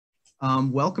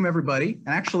Welcome everybody. And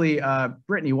actually,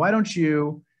 Brittany, why don't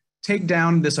you take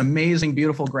down this amazing,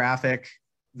 beautiful graphic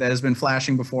that has been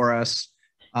flashing before us,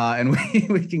 and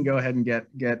we can go ahead and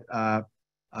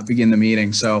begin the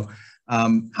meeting. So,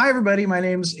 hi everybody. My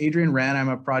name's Adrian Wren. I'm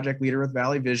a project leader with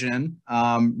Valley Vision.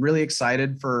 Really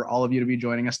excited for all of you to be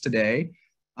joining us today.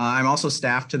 I'm also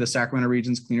staff to the Sacramento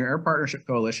Region's Cleaner Air Partnership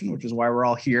Coalition, which is why we're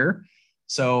all here.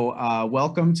 So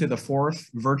welcome to the fourth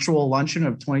virtual luncheon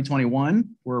of 2021.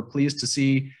 We're pleased to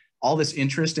see all this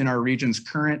interest in our region's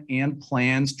current and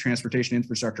planned transportation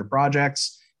infrastructure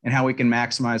projects and how we can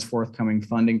maximize forthcoming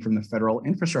funding from the federal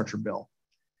infrastructure bill.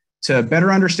 To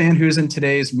better understand who's in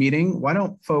today's meeting, why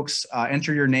don't folks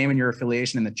enter your name and your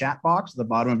affiliation in the chat box at the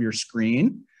bottom of your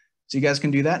screen. So you guys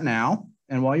can do that now.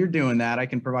 And while you're doing that, I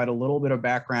can provide a little bit of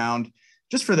background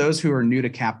just for those who are new to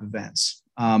CAP events.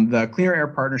 The Cleaner Air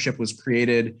Partnership was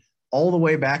created all the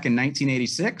way back in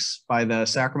 1986 by the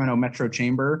Sacramento Metro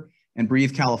Chamber and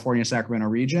Breathe California Sacramento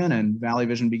region, and Valley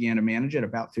Vision began to manage it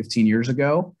about 15 years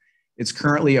ago. It's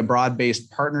currently a broad-based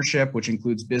partnership, which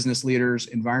includes business leaders,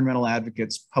 environmental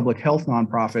advocates, public health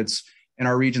nonprofits, and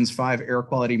our region's 5 air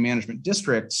quality management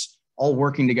districts, all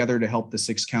working together to help the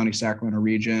 6-county Sacramento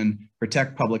region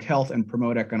protect public health and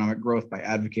promote economic growth by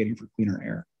advocating for cleaner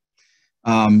air.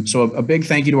 So a big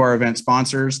thank you to our event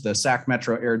sponsors, the Sac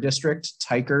Metro Air District,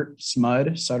 Teichert,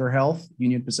 SMUD, Sutter Health,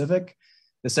 Union Pacific,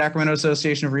 the Sacramento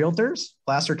Association of REALTORS,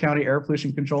 Placer County Air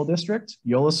Pollution Control District,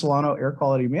 Yolo-Solano Air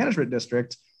Quality Management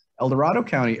District, El Dorado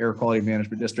County Air Quality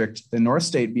Management District, the North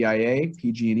State BIA,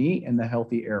 PG&E, and the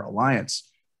Healthy Air Alliance.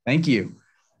 Thank you.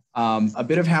 A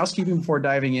bit of housekeeping before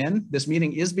diving in. This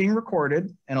meeting is being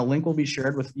recorded and a link will be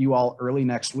shared with you all early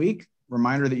next week.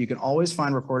 Reminder that you can always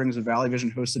find recordings of Valley Vision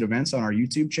hosted events on our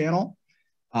YouTube channel.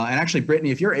 And actually,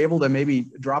 Brittany, if you're able to maybe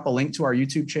drop a link to our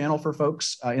YouTube channel for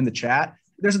folks in the chat,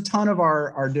 there's a ton of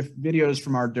our videos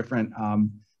from our different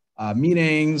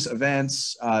meetings,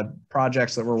 events,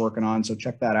 projects that we're working on. So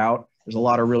check that out. There's a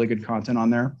lot of really good content on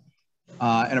there.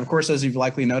 And of course, as you've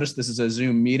likely noticed, this is a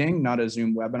Zoom meeting, not a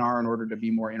Zoom webinar, in order to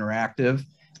be more interactive.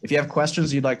 If you have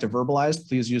questions you'd like to verbalize,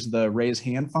 please use the raise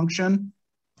hand function.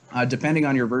 Depending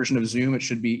on your version of Zoom, it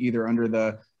should be either under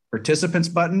the participants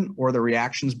button or the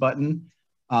reactions button.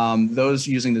 Those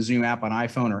using the Zoom app on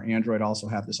iPhone or Android also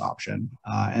have this option.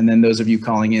 And then those of you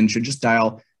calling in should just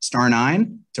dial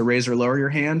 *9 to raise or lower your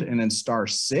hand, and then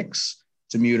 *6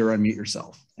 to mute or unmute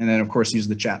yourself. And then of course, use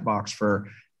the chat box for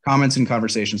comments and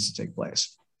conversations to take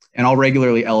place. And I'll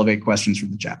regularly elevate questions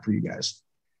from the chat for you guys.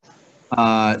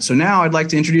 So now I'd like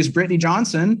to introduce Brittany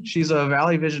Johnson. She's a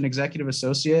Valley Vision Executive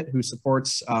Associate who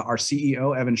supports our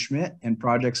CEO, Evan Schmidt, and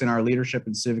projects in our leadership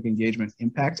and civic engagement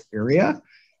impact area.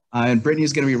 And Brittany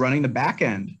is going to be running the back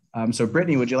end. So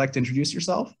Brittany, would you like to introduce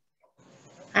yourself?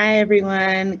 Hi,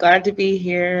 everyone. Glad to be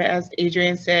here. As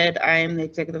Adrian said, I am the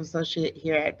Executive Associate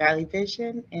here at Valley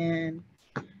Vision and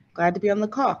glad to be on the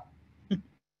call.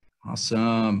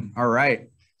 Awesome. All right.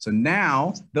 So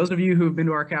now, those of you who've been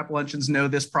to our CAP luncheons know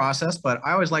this process, but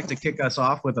I always like to kick us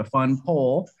off with a fun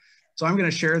poll. So I'm going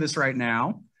to share this right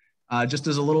now, just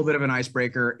as a little bit of an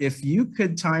icebreaker. If you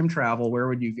could time travel, where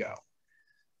would you go?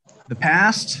 The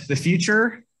past, the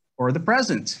future, or the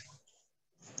present?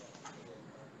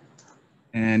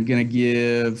 And going to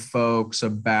give folks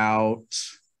about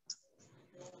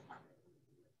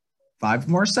 5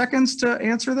 more seconds to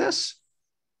answer this.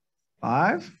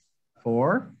 5,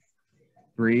 4,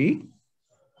 3,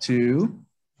 2,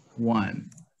 1.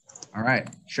 All right,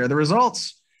 share the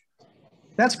results.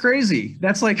 That's crazy.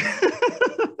 That's like,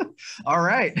 all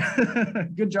right.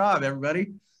 Good job,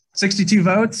 everybody. 62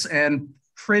 votes and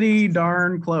pretty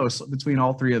darn close between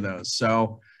all 3 of those.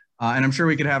 So, and I'm sure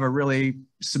we could have a really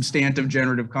substantive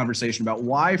generative conversation about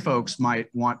why folks might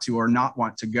want to or not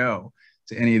want to go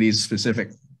to any of these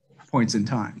specific points in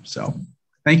time. So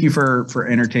thank you for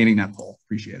entertaining that poll.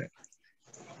 Appreciate it.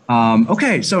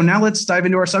 Okay, so now let's dive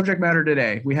into our subject matter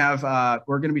today. We have,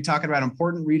 we're going to be talking about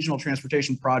important regional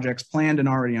transportation projects planned and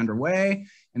already underway,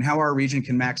 and how our region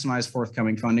can maximize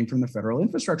forthcoming funding from the federal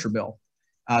infrastructure bill.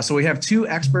 So we have 2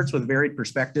 experts with varied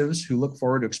perspectives who look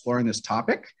forward to exploring this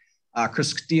topic.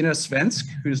 Kristina Svensk,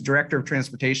 who's Director of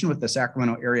Transportation with the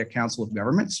Sacramento Area Council of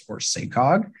Governments, or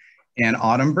SACOG, and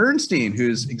Autumn Bernstein,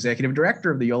 who's Executive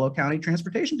Director of the Yolo County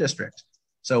Transportation District.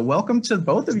 So welcome to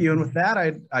both of you. And with that,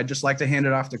 I'd just like to hand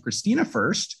it off to Kristina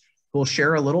first, who will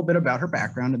share a little bit about her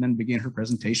background and then begin her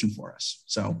presentation for us.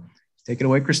 So take it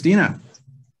away, Kristina.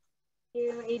 Thank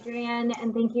you, Adrian,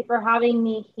 and thank you for having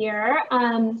me here.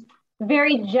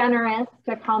 Very generous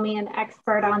to call me an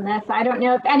expert on this. I don't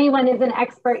know if anyone is an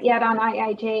expert yet on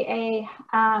IIJA.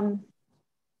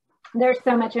 There's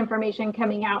so much information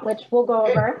coming out, which we'll go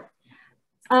over.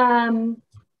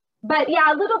 But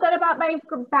yeah, a little bit about my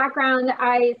background.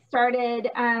 I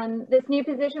started this new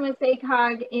position with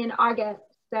SACOG in August.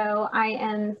 So I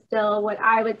am still what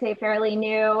I would say fairly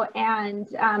new and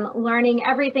learning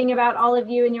everything about all of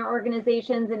you and your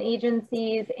organizations and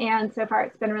agencies. And so far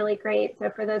it's been really great. So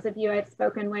for those of you I've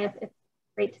spoken with, it's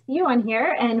great to see you on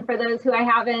here. And for those who I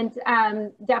haven't,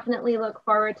 definitely look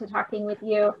forward to talking with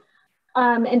you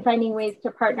and finding ways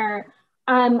to partner.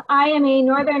 I am a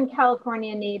Northern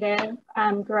California native,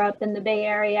 grew up in the Bay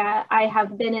Area. I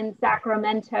have been in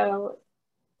Sacramento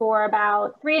for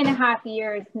about 3.5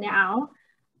 years now.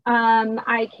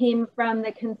 I came from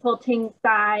the consulting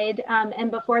side,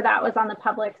 and before that was on the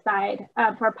public side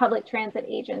for a public transit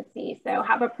agency. So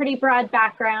have a pretty broad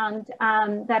background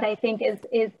that I think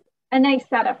is a nice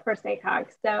setup for SACOG.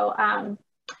 So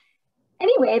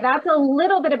anyway, that's a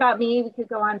little bit about me. We could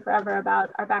go on forever about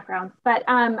our backgrounds, but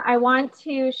I want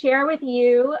to share with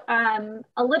you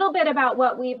a little bit about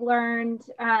what we've learned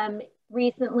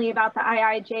recently about the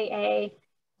IIJA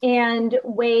and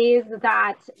ways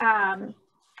that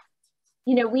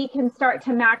we can start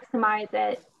to maximize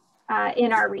it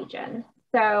in our region.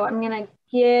 So I'm going to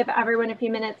give everyone a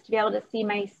few minutes to be able to see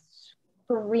my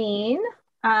screen.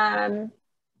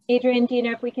 Adrian, do you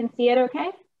know if we can see it okay?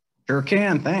 Sure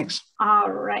can, thanks.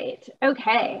 All right,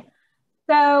 okay.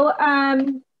 So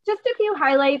just a few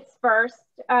highlights first.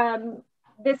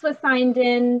 This was signed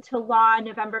into law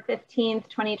November 15th,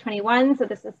 2021, so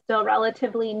this is still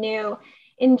relatively new.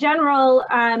 In general,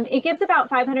 it gives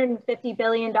about $550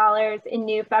 billion in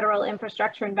new federal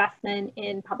infrastructure investment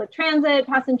in public transit,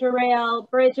 passenger rail,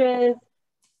 bridges,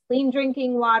 clean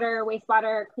drinking water,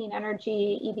 wastewater, clean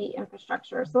energy, EV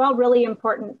infrastructure. So all really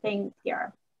important things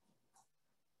here.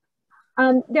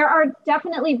 There are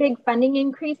definitely big funding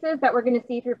increases that we're going to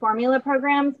see through formula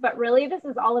programs, but really this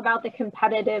is all about the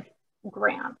competitive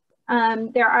grants.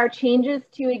 There are changes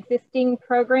to existing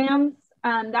programs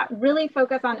that really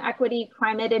focus on equity,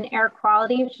 climate, and air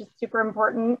quality, which is super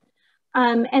important.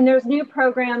 And there's new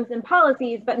programs and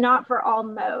policies, but not for all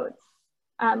modes.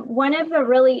 One of the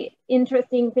really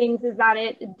interesting things is that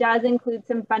it does include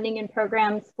some funding and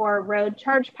programs for road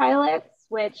charge pilots,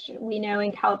 which we know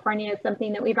in California is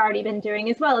something that we've already been doing,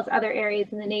 as well as other areas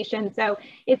in the nation. So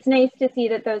it's nice to see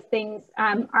that those things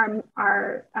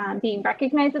are being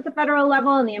recognized at the federal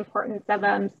level and the importance of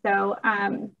them. So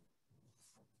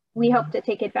we hope to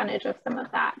take advantage of some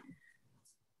of that.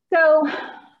 So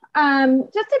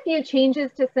just a few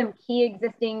changes to some key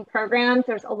existing programs.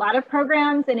 There's a lot of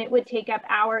programs and it would take up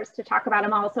hours to talk about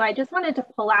them all. So I just wanted to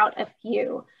pull out a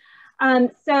few.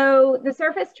 So the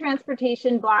Surface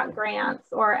Transportation Block Grants,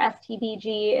 or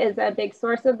STBG, is a big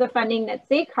source of the funding that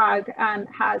SACOG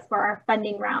has for our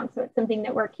funding round. So it's something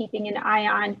that we're keeping an eye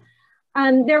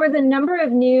on. There was a number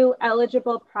of new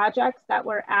eligible projects that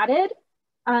were added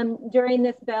during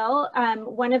this bill.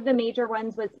 One of the major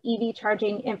ones was EV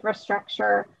charging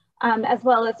infrastructure, as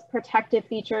well as protective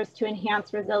features to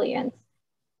enhance resilience.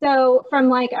 So from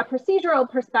like a procedural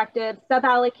perspective,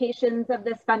 sub-allocations of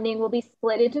this funding will be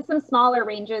split into some smaller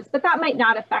ranges, but that might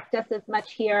not affect us as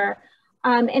much here.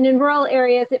 And in rural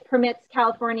areas, it permits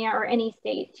California or any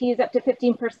state to use up to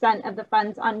 15% of the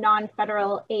funds on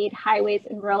non-federal aid highways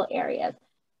in rural areas.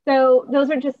 So those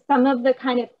are just some of the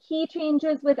kind of key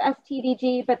changes with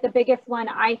STDG, but the biggest one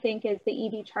I think is the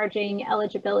EV charging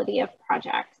eligibility of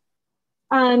projects.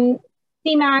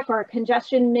 CMAQ, or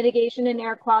congestion mitigation and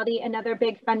air quality, another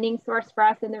big funding source for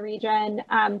us in the region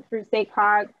through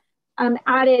SACOG,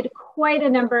 added quite a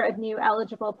number of new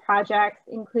eligible projects,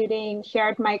 including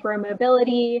shared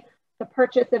micromobility, the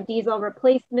purchase of diesel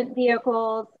replacement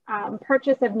vehicles,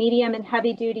 purchase of medium and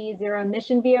heavy duty zero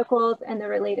emission vehicles and the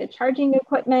related charging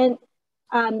equipment,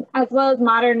 as well as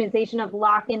modernization of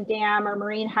lock and dam or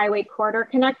marine highway corridor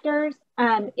connectors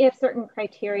if certain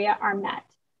criteria are met.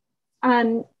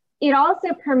 It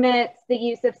also permits the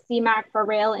use of CMAQ for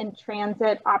rail and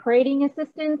transit operating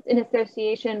assistance in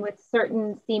association with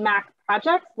certain CMAQ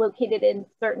projects located in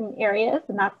certain areas,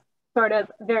 and that's sort of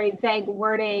very vague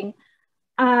wording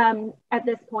at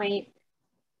this point.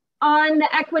 On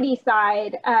the equity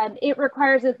side, it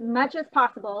requires as much as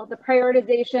possible the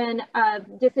prioritization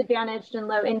of disadvantaged and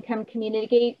low-income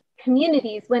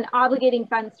communities when obligating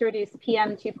funds to reduce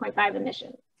PM 2.5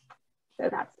 emissions. So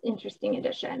that's an interesting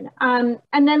addition. And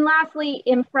then lastly,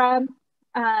 infra,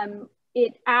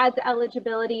 it adds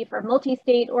eligibility for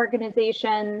multi-state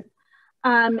organizations,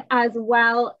 as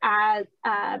well as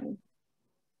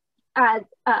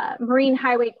marine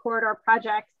highway corridor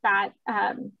projects that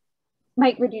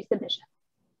might reduce emissions.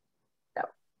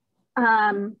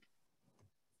 So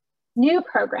new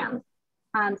programs.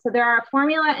 So there are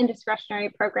formula and discretionary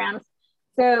programs.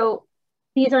 So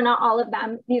these are not all of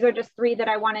them. These are just 3 that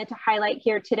I wanted to highlight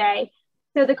here today.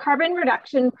 So the carbon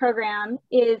reduction program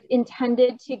is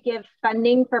intended to give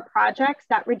funding for projects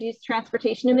that reduce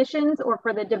transportation emissions or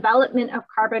for the development of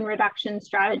carbon reduction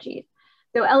strategies.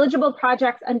 So eligible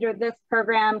projects under this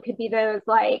program could be those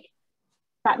like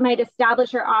that might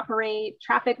establish or operate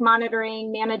traffic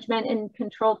monitoring, management, and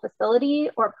control facility,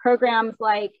 or programs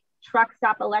like truck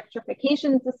stop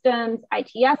electrification systems,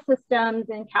 ITS systems,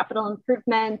 and capital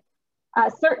improvements,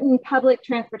 certain public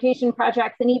transportation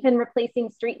projects, and even replacing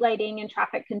street lighting and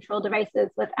traffic control devices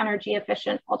with energy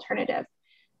efficient alternatives.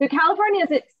 So California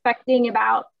is expecting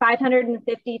about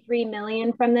 $553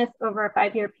 million from this over a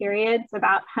 5-year period, so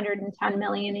about $110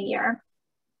 million a year.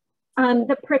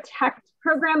 The PROTECT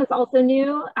program is also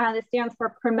new. This stands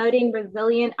for Promoting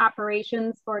Resilient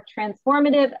Operations for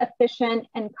Transformative, Efficient,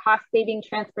 and Cost-Saving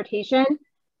Transportation.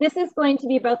 This is going to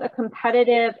be both a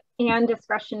competitive and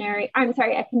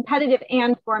a competitive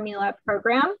and formula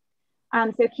program.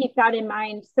 So keep that in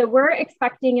mind. So we're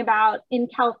expecting about, in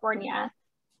California,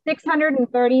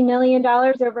 $630 million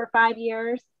over 5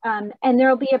 years. And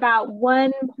there'll be about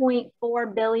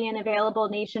 $1.4 billion available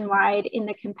nationwide in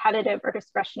the competitive or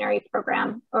discretionary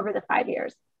program over the 5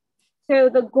 years. So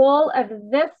the goal of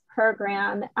this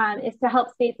program is to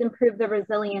help states improve the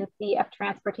resiliency of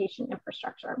transportation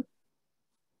infrastructure.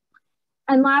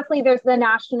 And lastly, there's the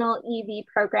National EV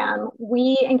program.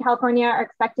 We in California are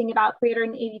expecting about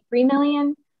 $383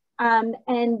 million.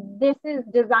 And this is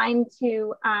designed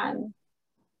to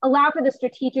allow for the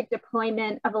strategic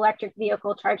deployment of electric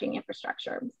vehicle charging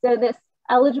infrastructure. So this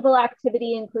eligible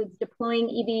activity includes deploying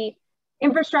EV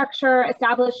infrastructure,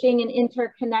 establishing an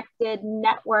interconnected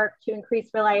network to increase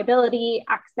reliability,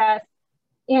 access,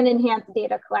 and enhance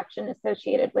data collection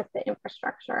associated with the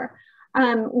infrastructure.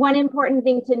 One important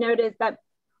thing to note is that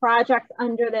projects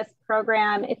under this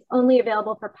program, it's only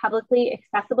available for publicly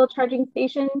accessible charging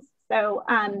stations. So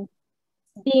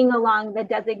being along the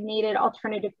designated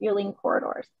alternative fueling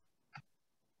corridors.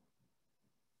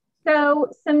 So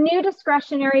some new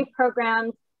discretionary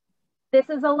programs. This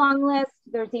is a long list.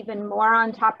 There's even more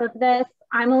on top of this.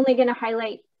 I'm only going to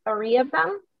highlight 3 of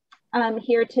them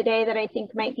here today that I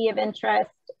think might be of interest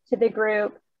to the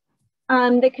group.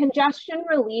 The congestion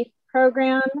relief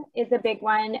program is a big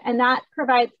one, and that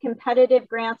provides competitive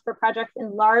grants for projects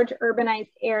in large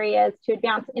urbanized areas to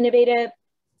advance innovative,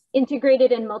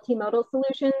 integrated, and multimodal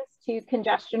solutions to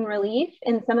congestion relief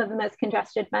in some of the most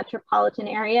congested metropolitan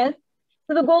areas.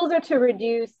 So the goals are to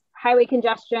reduce highway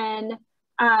congestion,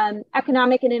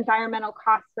 economic and environmental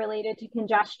costs related to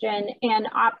congestion, and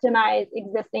optimize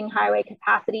existing highway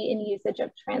capacity and usage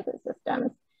of transit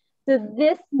systems. So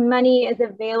this money is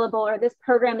available, or this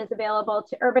program is available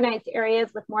to urbanized areas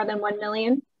with more than 1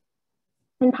 million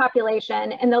in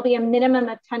population, and there'll be a minimum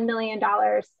of $10 million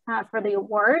for the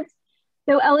awards.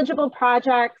 So eligible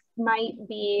projects might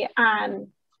be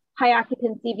high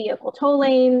occupancy vehicle toll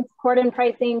lanes, cordon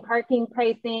pricing, parking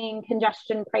pricing,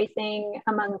 congestion pricing,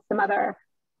 among some other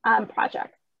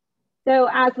projects. So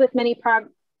as with many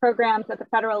programs at the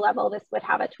federal level, this would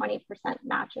have a 20%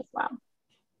 match as well.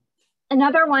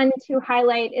 Another one to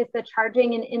highlight is the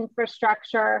charging and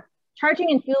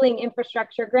fueling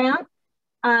infrastructure grant.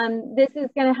 This is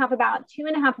going to have about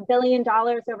 $2.5 billion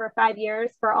over 5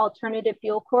 years for alternative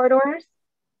fuel corridors,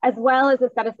 as well as a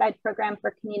set-aside program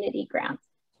for community grants.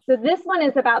 So this one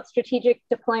is about strategic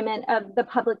deployment of the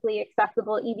publicly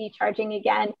accessible EV charging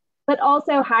again, but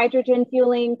also hydrogen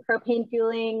fueling, propane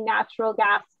fueling, natural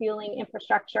gas fueling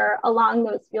infrastructure along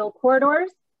those fuel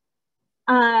corridors.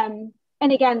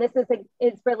 And again, this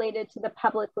is related to the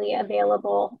publicly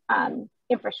available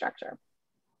infrastructure.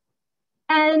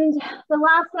 And the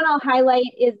last one I'll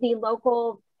highlight is the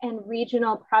local and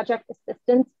regional project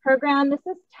assistance program. This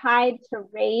is tied to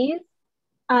RAISE,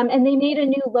 and they made a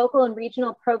new local and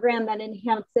regional program that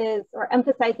enhances or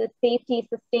emphasizes safety,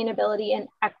 sustainability, and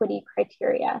equity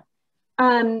criteria.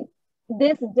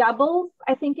 This doubles,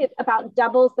 I think it about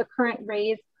doubles the current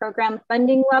RAISE program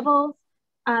funding levels.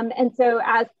 And so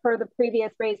as per the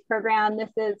previous RAISE program, this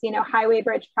is, highway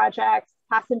bridge projects,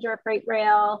 passenger freight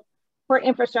rail, port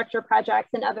infrastructure projects,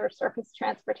 and other surface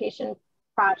transportation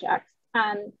projects.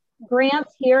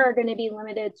 Grants here are going to be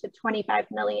limited to $25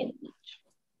 million each.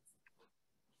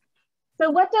 So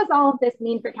what does all of this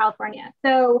mean for California?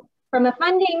 So from a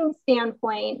funding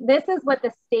standpoint, this is what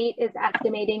the state is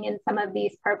estimating in some of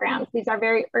these programs. These are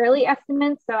very early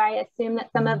estimates, so I assume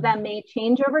that some of them may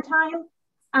change over time.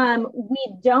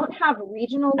 We don't have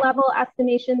regional level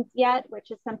estimations yet,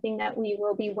 which is something that we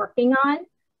will be working on.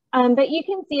 But you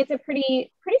can see it's a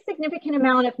pretty significant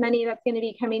amount of money that's going to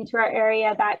be coming to our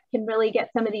area that can really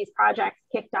get some of these projects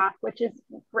kicked off, which is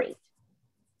great.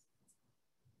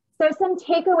 So some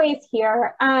takeaways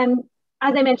here.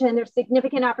 As I mentioned, there's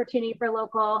significant opportunity for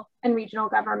local and regional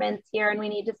governments here, and we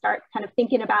need to start kind of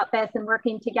thinking about this and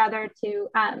working together to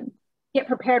get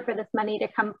prepared for this money to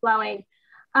come flowing.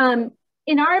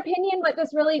 In our opinion, what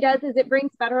this really does is it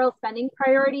brings federal spending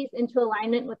priorities into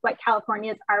alignment with what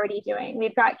California is already doing.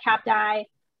 We've got CAPDI,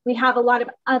 we have a lot of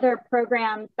other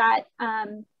programs that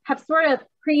have sort of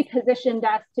pre-positioned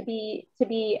us to be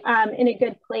in a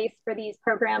good place for these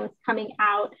programs coming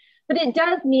out. But it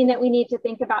does mean that we need to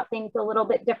think about things a little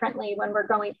bit differently when we're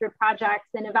going through projects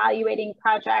and evaluating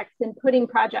projects and putting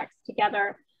projects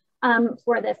together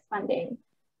for this funding.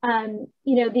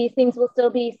 These things will still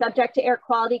be subject to air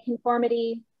quality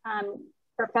conformity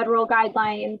for federal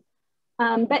guidelines.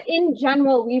 But in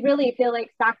general, we really feel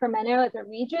like Sacramento as a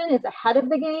region is ahead of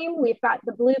the game. We've got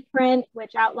the blueprint,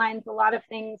 which outlines a lot of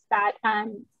things that,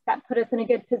 that put us in a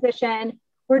good position.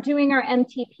 We're doing our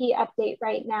MTP update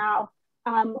right now,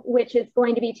 which is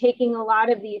going to be taking a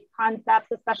lot of these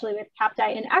concepts, especially with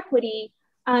CAPDI and equity,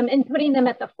 and putting them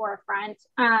at the forefront.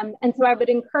 And so I would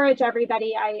encourage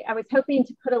everybody, I was hoping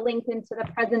to put a link into the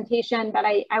presentation, but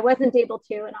I wasn't able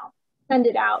to, and I'll send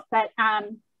it out, but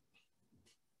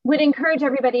would encourage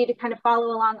everybody to kind of follow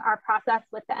along our process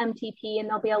with the MTP, and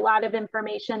there'll be a lot of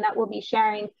information that we'll be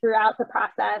sharing throughout the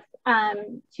process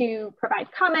to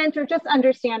provide comment or just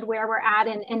understand where we're at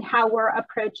and how we're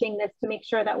approaching this to make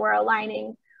sure that we're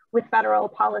aligning with federal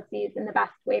policies in the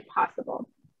best way possible.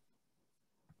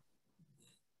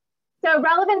 So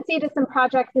relevancy to some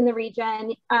projects in the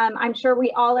region. I'm sure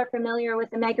we all are familiar with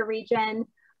the mega region.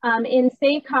 In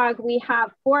SACOG, we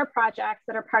have 4 projects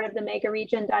that are part of the mega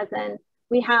region dozen.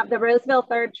 We have the Roseville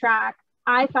Third Track,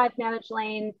 I-5 managed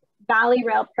lanes, Valley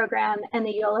Rail Program, and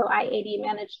the Yolo I-80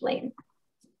 managed lanes.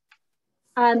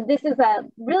 This is a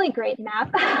really great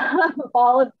map of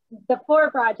all of the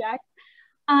 4 projects.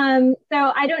 So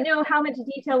I don't know how much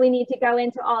detail we need to go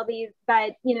into all these,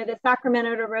 but the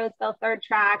Sacramento to Roseville Third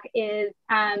Track is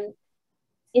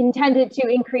intended to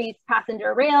increase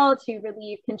passenger rail to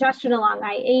relieve congestion along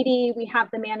I-80. We have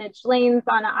the managed lanes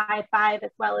on I-5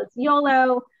 as well as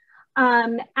Yolo.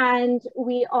 And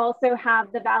we also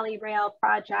have the Valley Rail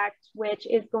project, which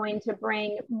is going to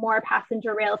bring more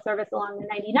passenger rail service along the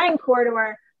 99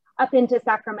 corridor up into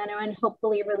Sacramento and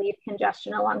hopefully relieve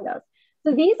congestion along those.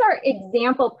 So these are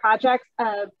example projects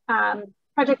of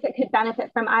projects that could benefit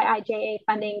from IIJA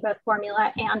funding, both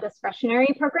formula and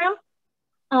discretionary program.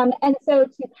 And so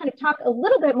to kind of talk a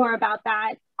little bit more about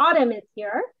that, Autumn is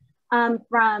here.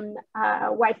 From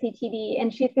YCTD,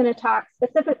 and she's going to talk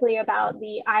specifically about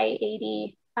the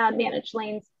I-80 managed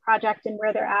lanes project and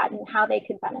where they're at and how they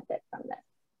could benefit from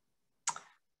this.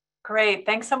 Great,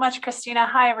 thanks so much, Kristina.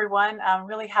 Hi, everyone. I'm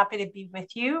really happy to be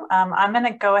with you. I'm going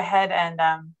to go ahead and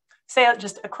say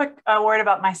just a quick word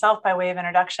about myself by way of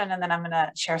introduction, and then I'm going to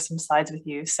share some slides with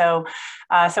you. So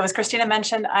as Kristina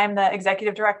mentioned, I'm the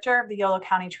executive director of the Yolo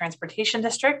County Transportation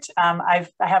District. I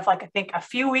have I think a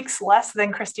few weeks less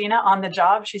than Kristina on the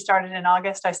job. She started in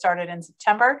August. I started in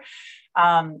September.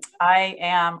 I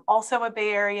am also a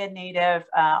Bay Area native,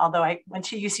 although I went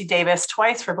to UC Davis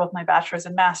twice for both my bachelor's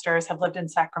and master's, have lived in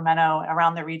Sacramento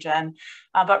around the region.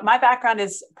 But my background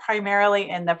is primarily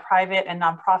in the private and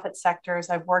nonprofit sectors.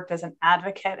 I've worked as an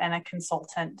advocate and a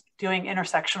consultant doing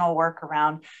intersectional work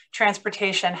around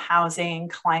transportation, housing,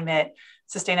 climate,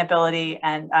 sustainability,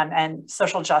 and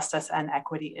social justice and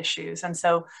equity issues. And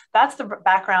so that's the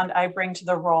background I bring to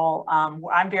the role.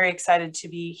 I'm very excited to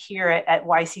be here at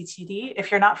YCTD.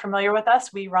 If you're not familiar with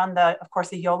us, we run of course,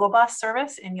 the Yolo bus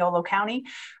service in Yolo County.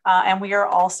 And we are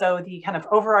also the kind of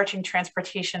overarching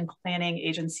transportation planning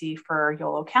agency for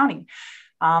Yolo County.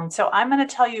 So I'm going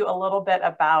to tell you a little bit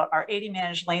about our 80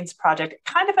 managed lanes project,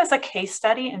 kind of as a case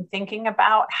study in thinking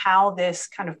about how this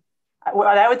kind of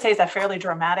what I would say is a fairly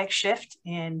dramatic shift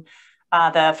in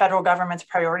the federal government's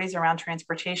priorities around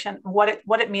transportation, what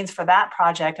it means for that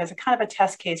project as a kind of a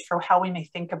test case for how we may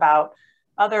think about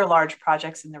other large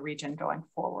projects in the region going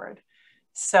forward.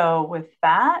 So with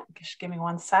that, just give me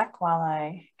one sec while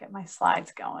I get my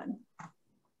slides going.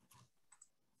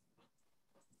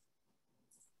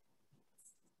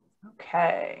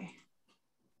 Okay.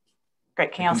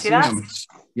 Great, can you all see that?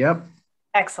 Yep.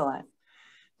 Excellent.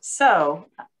 So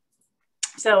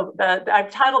So I've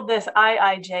titled this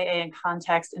IIJA in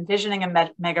Context, Envisioning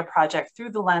a Mega Project Through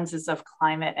the Lenses of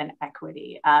Climate and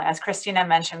Equity. As Kristina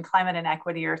mentioned, climate and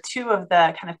equity are two of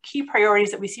the kind of key priorities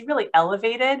that we see really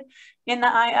elevated in the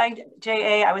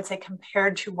IIJA, I would say,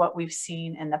 compared to what we've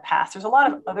seen in the past. There's a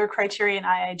lot of other criteria in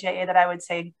IIJA that I would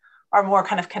say are more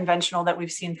kind of conventional that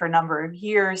we've seen for a number of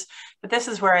years, but this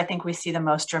is where I think we see the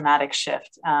most dramatic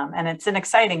shift. And it's an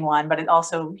exciting one, but it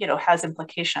also, has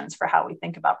implications for how we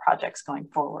think about projects going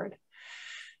forward.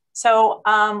 So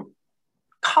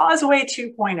Causeway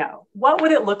 2.0, what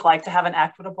would it look like to have an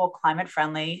equitable,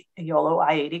 climate-friendly YOLO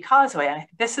I-80 causeway? And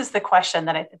this is the question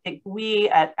that I think we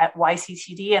at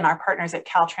YCTD and our partners at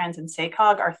Caltrans and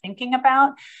SACOG are thinking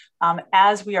about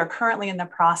as we are currently in the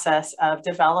process of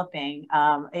developing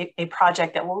a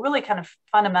project that will really kind of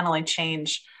fundamentally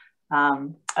change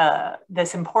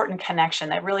this important connection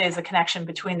that really is a connection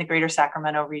between the greater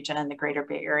Sacramento region and the greater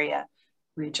Bay Area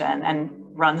region and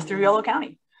runs through Yolo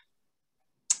County.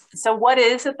 So what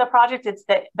is it, the project? It's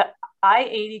the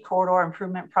I-80 Corridor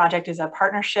Improvement Project is a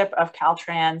partnership of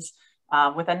Caltrans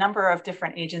with a number of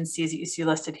different agencies that you see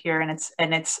listed here. And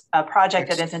it's a project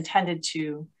that is intended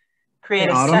to create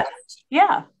a set.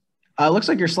 Yeah. Looks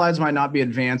like your slides might not be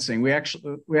advancing. We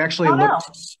actually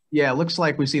looked, yeah, it looks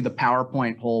like we see the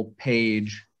PowerPoint whole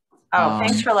page. Oh,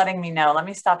 thanks for letting me know. Let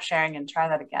me stop sharing and try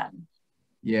that again.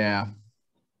 Yeah.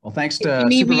 Well, thanks to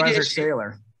Supervisor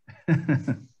Saylor.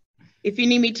 If you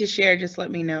need me to share, just let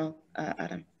me know,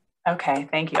 Adam. Okay,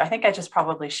 thank you. I think I just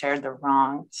probably shared the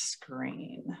wrong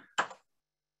screen.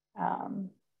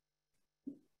 In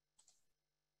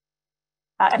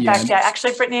fact, yeah,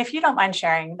 actually, Brittany, if you don't mind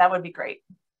sharing, that would be great,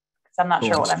 because I'm not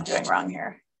sure what I'm doing wrong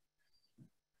here.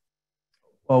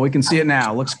 Well, we can see it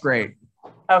now. Looks great.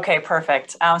 Okay,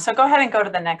 perfect. So go ahead and go to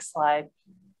the next slide.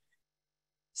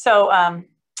 So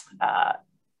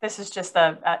this is just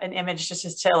an image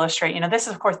just to illustrate, this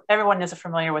is, of course, everyone is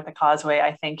familiar with the causeway,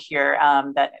 I think here,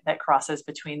 that crosses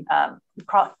between,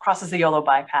 crosses the Yolo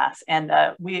bypass. And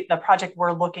the project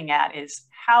we're looking at is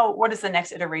what does the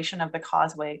next iteration of the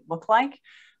causeway look like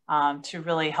to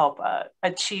really help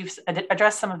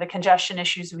address some of the congestion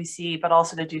issues we see, but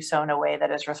also to do so in a way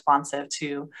that is responsive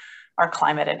to our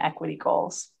climate and equity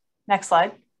goals. Next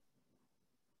slide.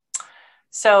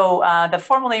 So the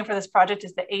formal name for this project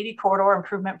is the 80 Corridor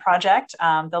Improvement Project.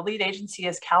 The lead agency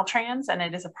is Caltrans, and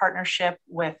it is a partnership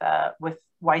with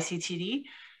YCTD,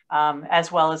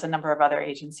 as well as a number of other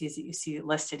agencies that you see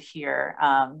listed here.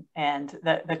 And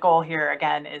the goal here,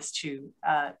 again, is to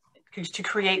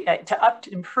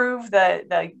improve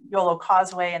the Yolo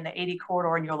Causeway and the 80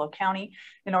 Corridor in Yolo County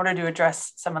in order to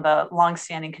address some of the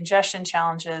longstanding congestion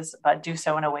challenges, but do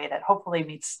so in a way that hopefully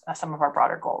meets some of our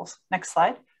broader goals. Next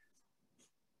slide.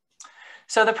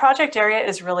 So the project area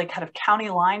is really kind of county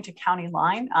line to county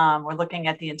line. We're looking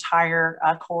at the entire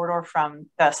corridor from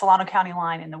the Solano County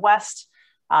line in the west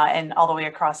and all the way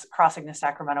across, crossing the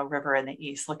Sacramento River in the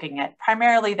east, looking at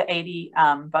primarily the 80,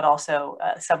 but also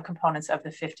subcomponents of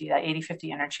the 50, that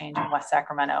 80-50 interchange in West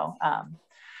Sacramento.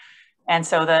 And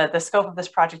so the scope of this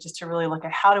project is to really look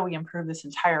at how do we improve this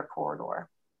entire corridor.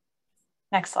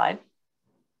 Next slide.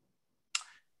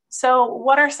 So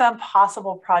what are some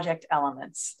possible project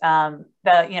elements? A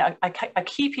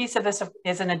key piece of this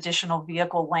is an additional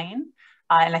vehicle lane.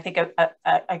 And I think a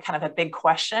kind of a big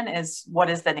question is, what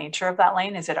is the nature of that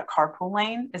lane? Is it a carpool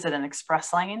lane? Is it an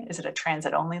express lane? Is it a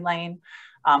transit only lane?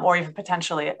 Or even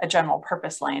potentially a general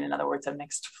purpose lane, in other words, a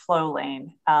mixed flow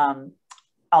lane.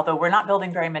 Although we're not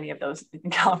building very many of those in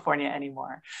California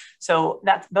anymore. So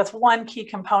that's one key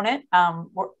component.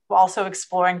 We're also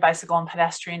exploring bicycle and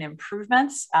pedestrian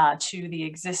improvements to the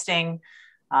existing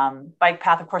bike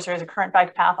path. Of course, there is a current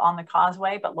bike path on the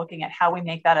causeway, but looking at how we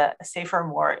make that a safer,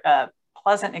 more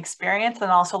pleasant experience, and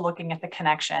also looking at the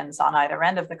connections on either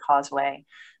end of the causeway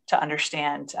to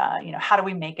understand, how do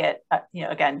we make it,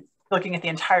 again, looking at the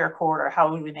entire corridor, how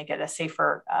would we make it a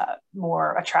safer,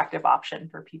 more attractive option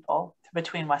for people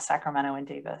between West Sacramento and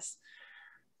Davis.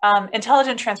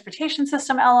 Intelligent transportation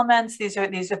system elements. These are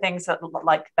things that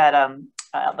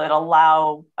that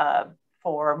allow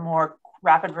for more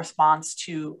rapid response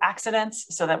to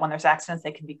accidents, so that when there's accidents,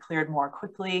 they can be cleared more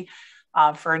quickly.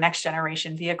 For next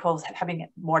generation vehicles, having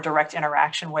more direct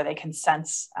interaction where they can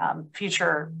sense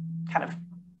future kind of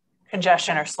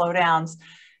congestion or slowdowns.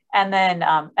 And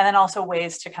then also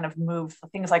ways to kind of move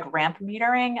things like ramp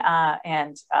metering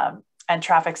and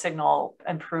traffic signal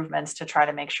improvements to try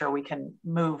to make sure we can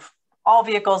move all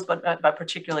vehicles, but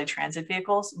particularly transit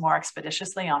vehicles, more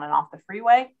expeditiously on and off the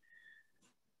freeway.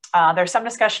 There's some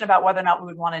discussion about whether or not we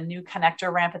would want a new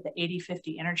connector ramp at the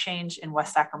 80-50 interchange in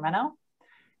West Sacramento.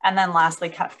 And then lastly,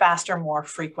 kind of faster, more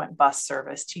frequent bus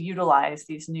service to utilize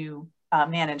these new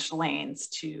managed lanes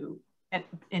to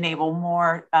enable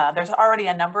more. There's already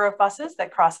a number of buses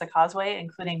that cross the causeway,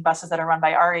 including buses that are run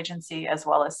by our agency, as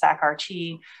well as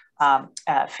SACOG,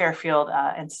 Fairfield,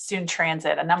 and Soon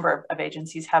Transit. A number of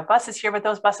agencies have buses here, but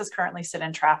those buses currently sit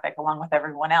in traffic along with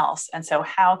everyone else. And so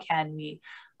how can we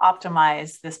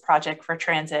optimize this project for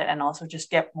transit and also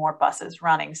just get more buses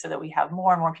running so that we have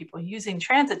more and more people using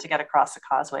transit to get across the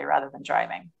causeway rather than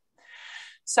driving?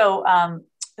 So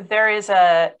there is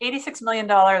a $86 million,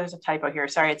 there's a typo here,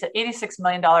 sorry, it's an $86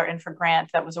 million infra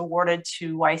grant that was awarded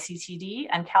to YCTD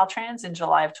and Caltrans in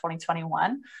July of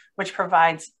 2021, which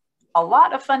provides a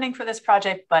lot of funding for this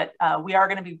project, but we are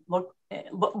going to be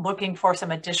looking for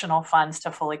some additional funds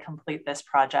to fully complete this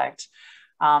project.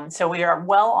 So we are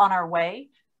well on our way.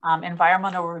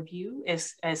 Environmental review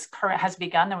has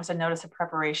begun. There was a notice of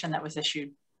preparation that was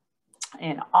issued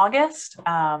in August.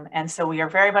 And so we are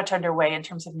very much underway in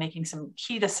terms of making some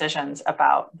key decisions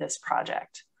about this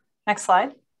project. Next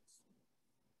slide.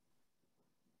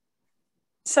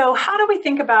 So how do we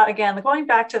think about, again, going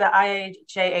back to the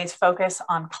IIJA's focus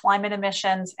on climate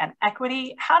emissions and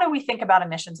equity, how do we think about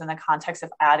emissions in the context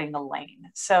of adding the lane?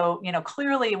 So, you know,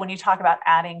 clearly when you talk about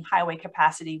adding highway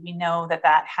capacity, we know that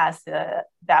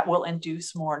that will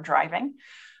induce more driving.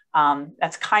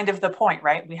 That's kind of the point,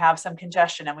 right? We have some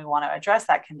congestion and we want to address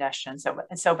that congestion.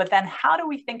 But then how do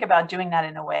we think about doing that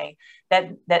in a way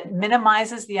that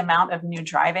minimizes the amount of new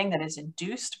driving that is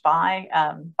induced by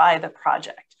the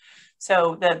project?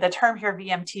 So the term here,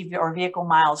 VMT, or vehicle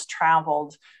miles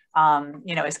traveled,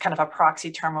 you know, is kind of a proxy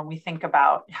term when we think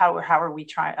about how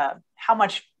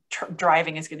much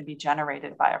driving is going to be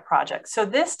generated by a project. So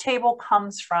this table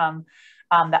comes from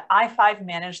the I-5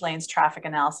 managed lanes traffic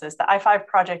analysis. The I-5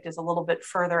 project is a little bit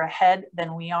further ahead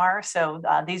than we are. So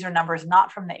these are numbers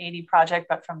not from the 80 project,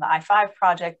 but from the I-5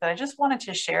 project that I just wanted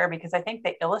to share because I think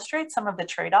they illustrate some of the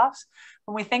trade-offs.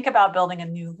 When we think about building a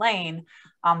new lane,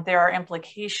 there are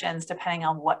implications depending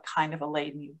on what kind of a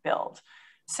lane you build.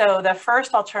 So the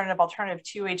first alternative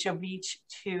 2,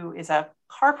 HOV2, is a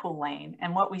carpool lane.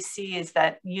 And what we see is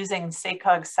that using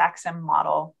SACOG SACSIM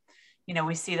model, you know,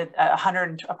 we see that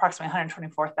approximately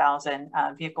 124,000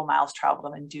 vehicle miles traveled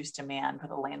of induced demand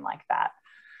with a lane like that.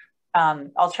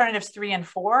 Alternatives 3 and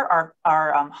 4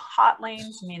 are hot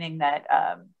lanes, meaning that,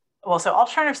 so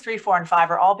alternatives 3, 4, and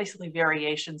 5 are all basically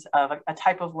variations of a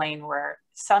type of lane where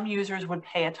some users would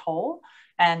pay a toll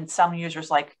and some users,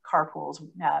 like carpools,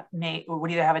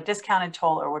 would either have a discounted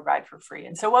toll or would ride for free.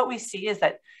 And so what we see is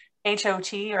that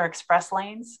HOT, or express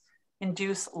lanes,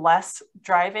 induce less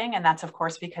driving, and that's of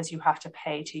course because you have to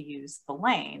pay to use the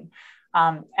lane.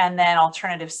 And then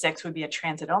alternative 6 would be a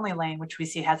transit-only lane, which we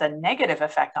see has a negative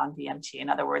effect on VMT. In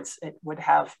other words, it would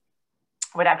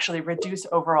actually reduce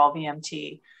overall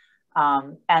VMT.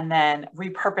 And then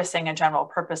repurposing a general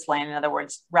purpose lane, in other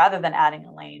words, rather than adding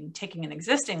a lane, taking an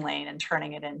existing lane and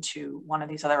turning it into one of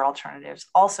these other alternatives,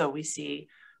 also we see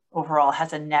overall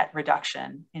has a net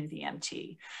reduction in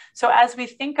VMT. So as we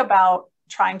think about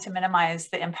trying to minimize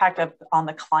the impact on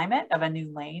the climate of a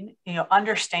new lane, you know,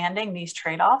 understanding these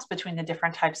trade-offs between the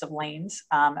different types of lanes,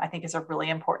 I think is a really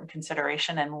important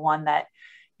consideration, and one that,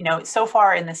 you know, so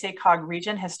far in the SACOG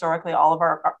region, historically, all of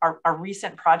our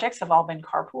recent projects have all been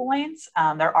carpool lanes.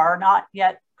 There are not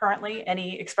yet currently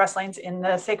any express lanes in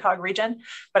the SACOG region,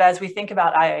 but as we think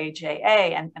about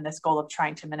IIJA and this goal of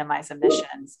trying to minimize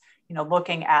emissions, you know,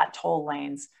 looking at toll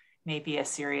lanes may be a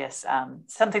serious,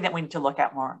 something that we need to look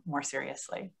at more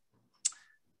seriously.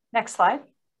 Next slide.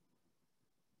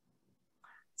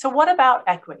 So what about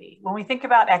equity? When we think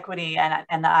about equity and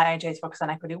the IIJ's focus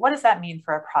on equity, what does that mean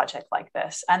for a project like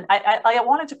this? And I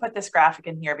wanted to put this graphic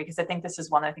in here because I think this is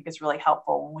one that I think is really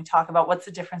helpful when we talk about what's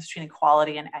the difference between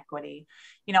equality and equity.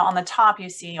 You know, on the top, you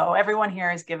see, oh, everyone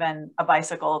here is given a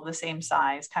bicycle of the same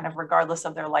size, kind of regardless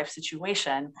of their life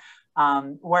situation.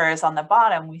 Whereas on the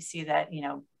bottom, we see that, you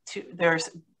know, there's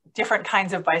different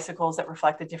kinds of bicycles that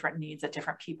reflect the different needs that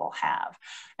different people have.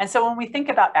 And so when we think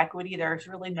about equity, there's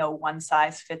really no one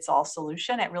size fits all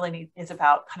solution. It really is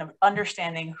about kind of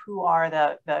understanding who are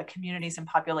the communities and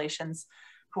populations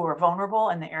who are vulnerable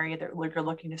in the area that you're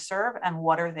looking to serve and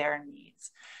what are their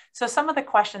needs. So some of the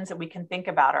questions that we can think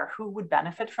about are who would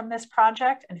benefit from this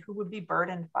project and who would be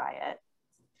burdened by it,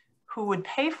 who would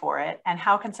pay for it, and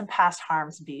how can some past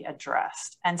harms be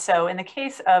addressed? And so in the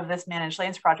case of this managed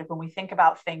lanes project, when we think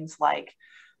about things like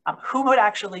who would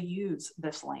actually use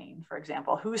this lane, for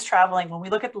example, who's traveling, when we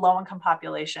look at the low-income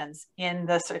populations in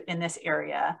this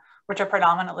area, which are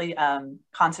predominantly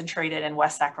concentrated in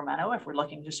West Sacramento, if we're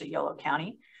looking just at Yolo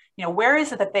County, you know, where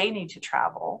is it that they need to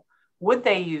travel? would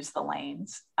they use the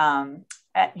lanes?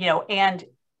 You know, and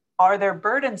are there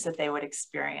burdens that they would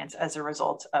experience as a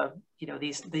result of, you know,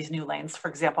 these new lanes? For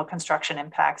example, construction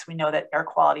impacts. We know that air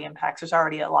quality impacts. There's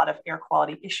already a lot of air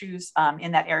quality issues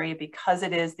in that area because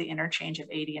it is the interchange of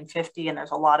 80 and 50, and there's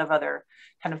a lot of other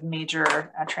kind of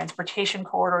major transportation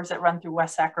corridors that run through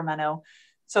West Sacramento.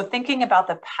 So thinking about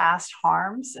the past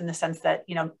harms in the sense that,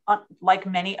 you know, like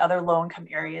many other low-income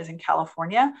areas in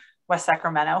California, West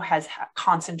Sacramento has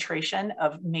concentration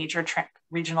of major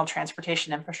regional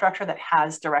transportation infrastructure that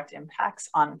has direct impacts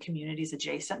on communities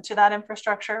adjacent to that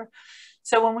infrastructure.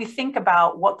 So when we think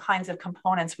about what kinds of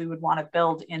components we would want to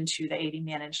build into the 80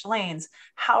 managed lanes,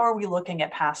 how are we looking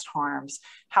at past harms?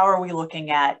 How are we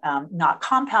looking at not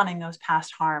compounding those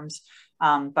past harms,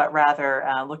 but rather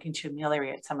looking to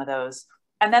ameliorate some of those?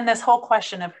 And then this whole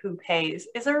question of who pays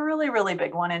is a really, really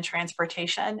big one in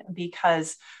transportation,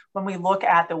 because when we look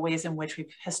at the ways in which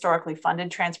we've historically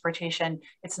funded transportation,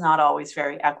 it's not always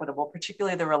very equitable,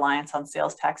 particularly the reliance on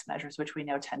sales tax measures, which we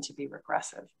know tend to be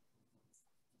regressive.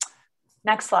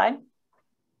 Next slide.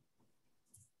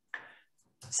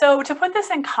 So to put this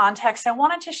in context, I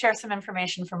wanted to share some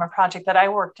information from a project that I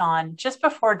worked on just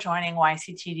before joining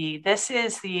YCTD. This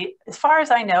is as far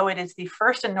as I know, it is the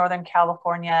first in Northern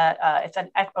California. It's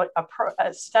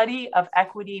a study of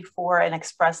equity for an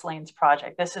express lanes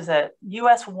project. This is a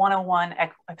US 101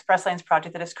 express lanes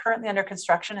project that is currently under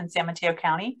construction in San Mateo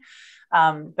County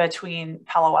between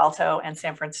Palo Alto and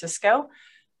San Francisco.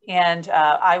 And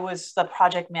I was the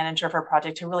project manager for a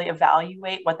project to really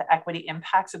evaluate what the equity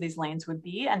impacts of these lanes would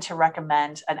be and to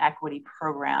recommend an equity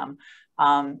program.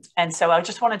 And so I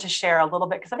just wanted to share a little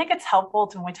bit, because I think it's helpful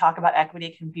when we talk about equity,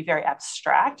 it can be very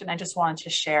abstract. And I just wanted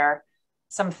to share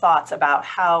some thoughts about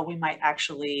how we might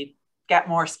actually get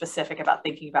more specific about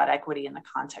thinking about equity in the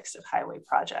context of highway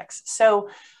projects. So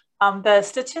the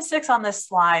statistics on this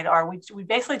slide are, we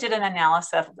basically did an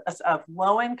analysis of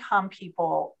low-income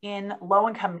people in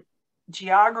low-income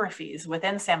geographies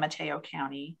within San Mateo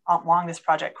County along this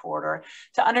project corridor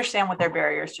to understand what their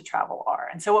barriers to travel are.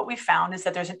 And so what we found is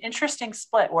that there's an interesting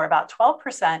split where about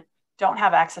 12% don't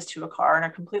have access to a car and are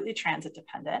completely transit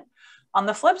dependent. On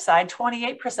the flip side,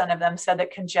 28% of them said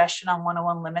that congestion on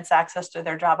 101 limits access to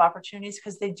their job opportunities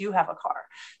because they do have a car.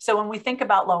 So when we think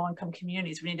about low-income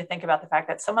communities, we need to think about the fact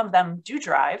that some of them do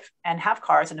drive and have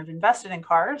cars and have invested in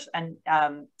cars, and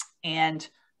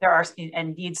there are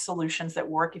and need solutions that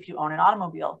work if you own an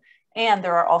automobile. And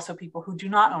there are also people who do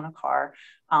not own a car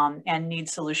and need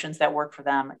solutions that work for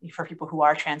them, for people who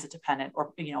are transit dependent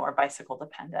or, you know, or bicycle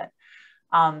dependent.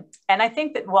 And I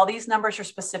think that while these numbers are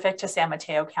specific to San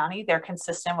Mateo County, they're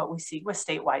consistent what we see with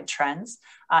statewide trends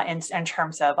in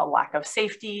terms of a lack of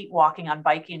safety, walking on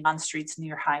biking on streets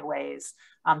near highways.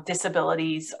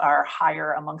 Disabilities are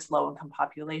higher amongst low-income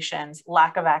populations.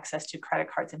 Lack of access to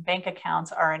credit cards and bank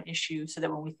accounts are an issue, so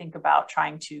that when we think about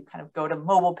trying to kind of go to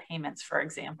mobile payments, for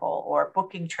example, or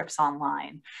booking trips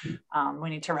online, we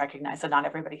need to recognize that not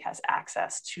everybody has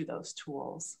access to those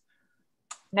tools.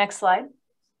 Next slide.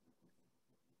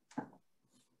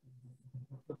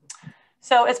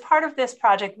 So as part of this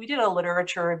project, we did a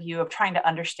literature review of trying to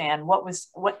understand what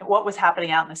was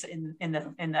happening out in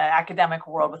the academic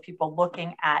world with people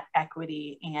looking at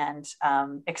equity and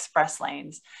express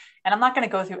lanes. And I'm not going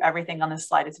to go through everything on this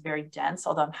slide. It's very dense,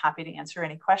 although I'm happy to answer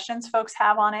any questions folks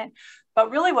have on it.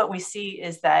 But really what we see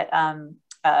is that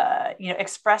you know,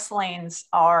 express lanes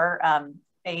are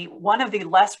one of the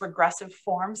less regressive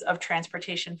forms of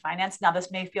transportation finance. Now,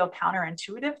 this may feel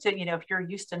counterintuitive to, you know, if you're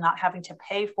used to not having to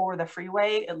pay for the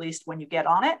freeway, at least when you get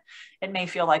on it, it may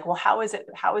feel like, well, how is it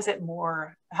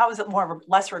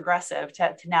less regressive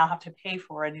to now have to pay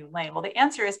for a new lane? Well, the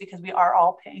answer is because we are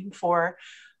all paying for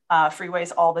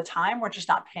freeways all the time. We're just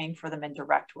not paying for them in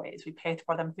direct ways. We pay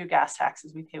for them through gas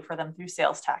taxes. We pay for them through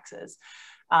sales taxes.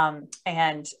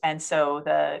 And so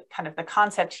the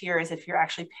concept here is if you're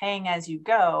actually paying as you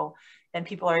go, then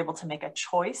people are able to make a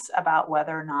choice about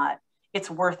whether or not it's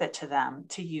worth it to them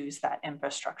to use that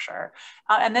infrastructure.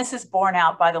 And this is borne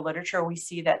out by the literature. We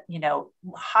see that, you know,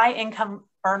 high income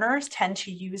earners tend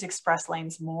to use express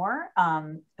lanes more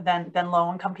than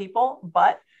low income people,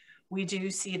 but we do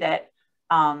see that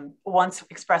once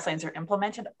express lanes are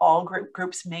implemented, all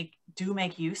groups do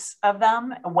make use of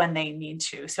them when they need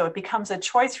to. So it becomes a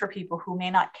choice for people who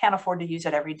can't afford to use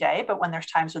it every day, but when there's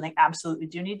times when they absolutely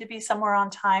do need to be somewhere on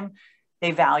time,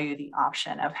 they value the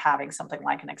option of having something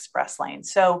like an express lane.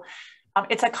 So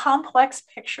it's a complex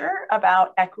picture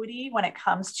about equity when it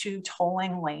comes to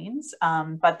tolling lanes,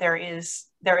 but there is,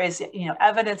 you know,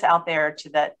 evidence out there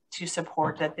to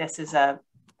support that this is a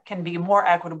can be more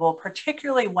equitable,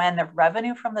 particularly when the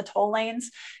revenue from the toll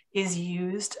lanes is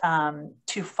used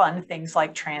to fund things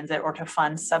like transit or to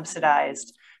fund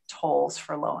subsidized tolls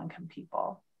for low-income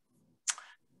people.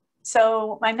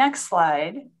 So my next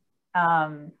slide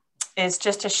is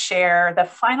just to share the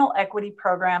final equity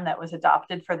program that was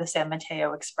adopted for the San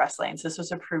Mateo Express Lanes. This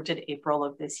was approved in April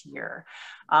of this year.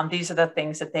 These are the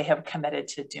things that they have committed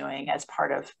to doing as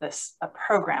part of this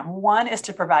program. One is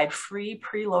to provide free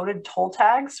preloaded toll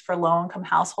tags for low-income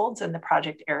households in the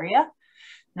project area.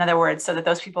 In other words, so that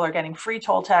those people are getting free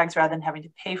toll tags rather than having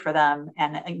to pay for them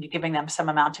and giving them some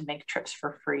amount to make trips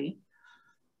for free.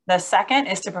 The second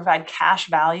is to provide cash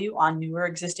value on newer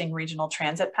existing regional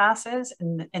transit passes.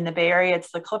 In the Bay Area,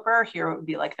 it's the Clipper. Here it would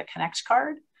be like the Connect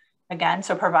card. Again,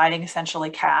 so providing essentially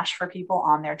cash for people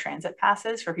on their transit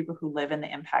passes for people who live in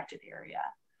the impacted area.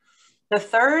 The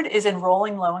third is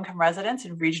enrolling low-income residents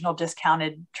in regional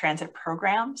discounted transit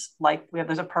programs. Like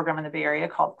there's a program in the Bay Area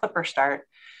called Clipper Start.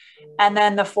 And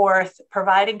then the fourth,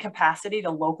 providing capacity to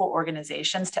local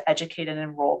organizations to educate and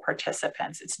enroll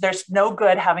participants. There's no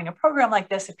good having a program like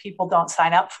this if people don't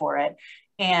sign up for it.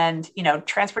 And, you know,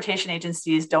 transportation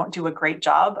agencies don't do a great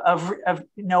job of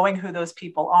knowing who those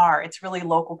people are. It's really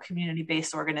local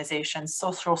community-based organizations,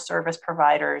 social service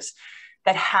providers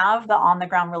that have the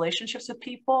on-the-ground relationships with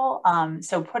people.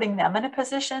 So putting them in a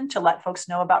position to let folks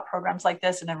know about programs like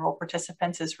this and enroll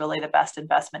participants is really the best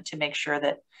investment to make sure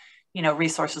that, you know,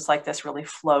 resources like this really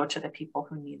flow to the people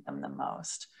who need them the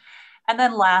most. And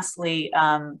then lastly,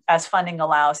 as funding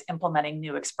allows, implementing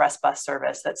new express bus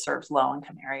service that serves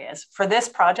low-income areas. For this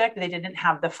project, they didn't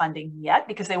have the funding yet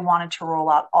because they wanted to roll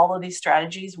out all of these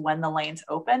strategies when the lanes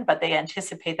open, but they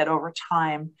anticipate that over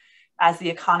time, as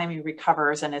the economy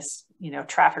recovers and as, you know,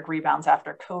 traffic rebounds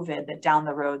after COVID, that down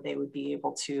the road, they would be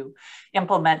able to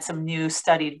implement some new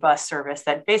studied bus service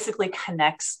that basically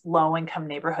connects low-income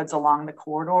neighborhoods along the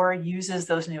corridor, uses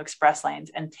those new express lanes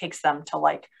and takes them to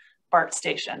like BART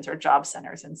stations or job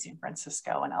centers in San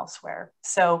Francisco and elsewhere.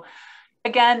 So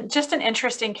again, just an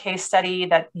interesting case study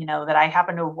that, you know, that I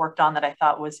happen to have worked on that I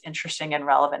thought was interesting and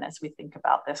relevant as we think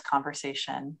about this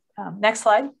conversation. Next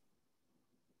slide.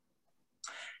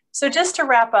 So just to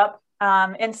wrap up,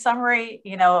 in summary,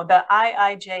 you know, the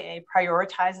IIJA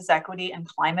prioritizes equity and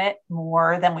climate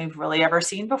more than we've really ever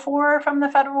seen before from the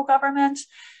federal government.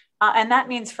 And that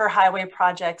means for highway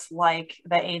projects like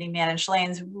the 80 managed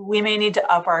lanes, we may need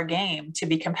to up our game to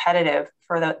be competitive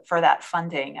for that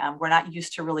funding. We're not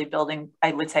used to really building,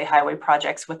 I would say, highway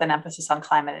projects with an emphasis on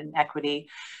climate and equity.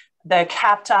 The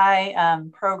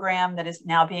CAPTI program that is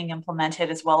now being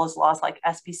implemented, as well as laws like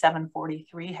SB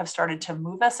 743, have started to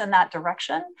move us in that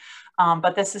direction.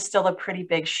 But this is still a pretty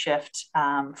big shift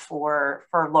for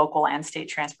local and state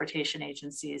transportation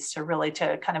agencies to really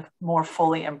to kind of more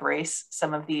fully embrace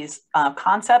some of these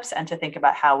concepts and to think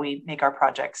about how we make our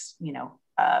projects, you know,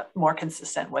 more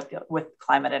consistent with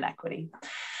climate and equity.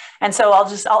 And so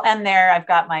I'll end there. I've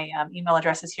got my email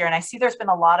addresses here, and I see there's been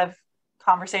a lot of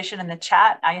conversation in the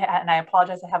chat. And I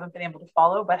apologize, I haven't been able to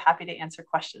follow, but happy to answer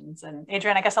questions. And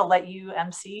Adrian, I guess I'll let you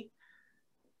MC.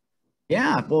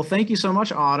 Yeah, well, thank you so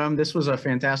much, Autumn. This was a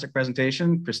fantastic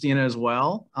presentation. Kristina as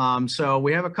well. So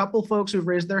we have a couple folks who've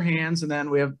raised their hands, and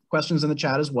then we have questions in the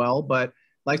chat as well. But I'd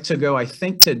like to go, I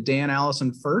think, to Dan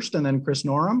Allison first, and then Chris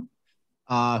Norum,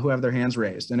 who have their hands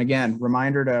raised. And again,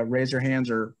 reminder to raise your hands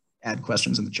or add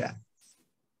questions in the chat.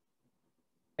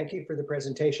 Thank you for the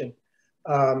presentation.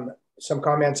 Some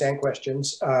comments and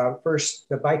questions. First,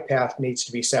 the bike path needs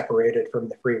to be separated from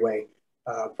the freeway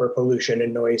for pollution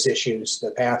and noise issues. The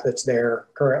path that's there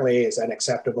currently is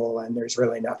unacceptable, and there's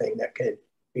really nothing that could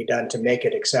be done to make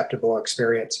it acceptable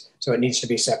experience. So it needs to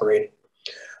be separated.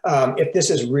 If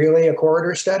this is really a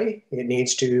corridor study, it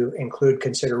needs to include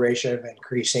consideration of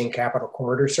increasing capital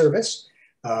corridor service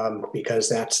because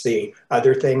that's the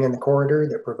other thing in the corridor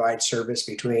that provides service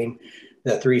between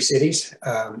the three cities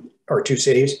or two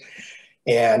cities.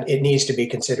 And it needs to be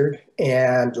considered.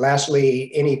 And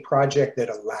lastly, any project that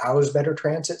allows better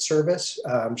transit service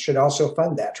should also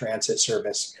fund that transit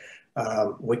service.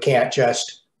 We can't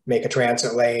just make a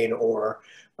transit lane or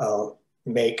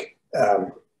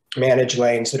manage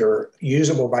lanes that are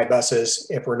usable by buses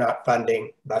if we're not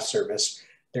funding bus service.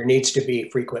 There needs to be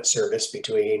frequent service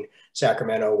between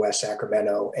Sacramento, West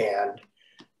Sacramento, and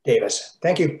Davis.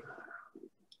 Thank you.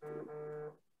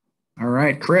 All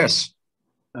right, Chris.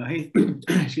 Hey,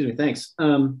 excuse me, thanks.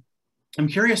 I'm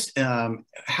curious,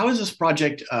 how does this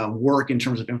project work in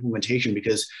terms of implementation?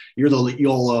 Because you're the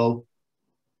Yolo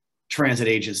transit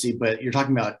agency, but you're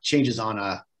talking about changes on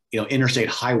a interstate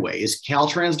highway. Is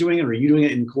Caltrans doing it, or are you doing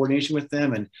it in coordination with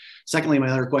them? And secondly, my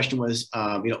other question was,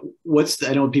 I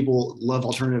know people love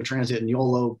alternative transit and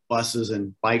YOLO buses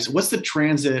and bikes. What's the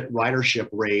transit ridership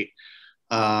rate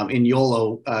in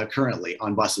YOLO currently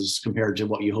on buses compared to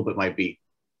what you hope it might be?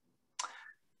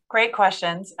 Great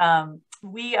questions.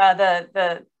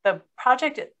 The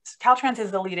project, Caltrans is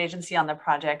the lead agency on the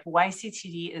project.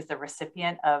 YCTD is the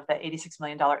recipient of the $86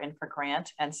 million infra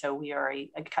grant. And so we are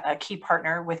a key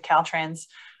partner with Caltrans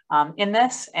in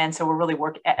this. And so we're really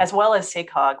working, as well as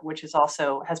SACOG, which is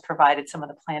also has provided some of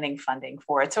the planning funding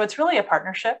for it. So it's really a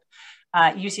partnership.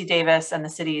 UC Davis and the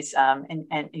cities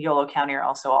and Yolo County are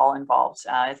also all involved.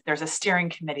 There's a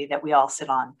steering committee that we all sit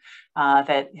on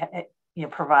that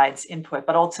provides input,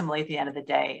 but ultimately at the end of the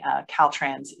day,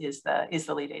 Caltrans is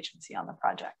the lead agency on the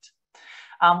project.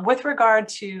 With regard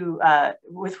to our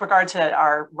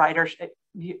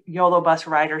YOLO bus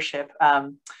ridership,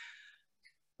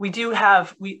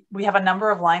 we have a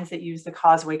number of lines that use the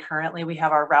causeway currently. We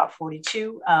have our Route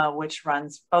 42, which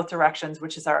runs both directions,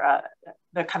 which is our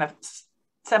the kind of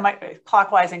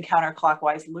semi-clockwise and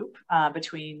counterclockwise loop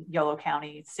between Yolo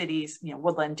County cities,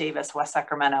 Woodland, Davis, West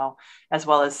Sacramento, as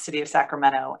well as City of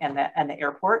Sacramento and the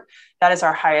airport. That is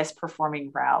our highest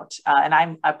performing route. And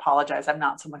I apologize, I'm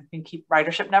not someone who can keep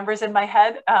ridership numbers in my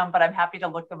head, but I'm happy to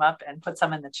look them up and put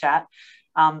some in the chat.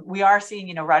 We are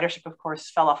seeing, ridership, of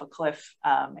course, fell off a cliff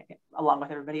along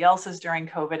with everybody else's during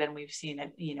COVID, and we've seen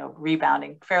it,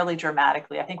 rebounding fairly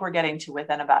dramatically. I think we're getting to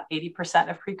within about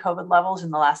 80% of pre-COVID levels in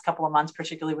the last couple of months,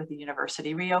 particularly with the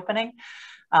university reopening.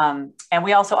 And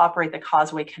we also operate the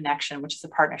Causeway Connection, which is a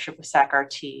partnership with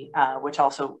SAC-RT, which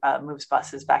also moves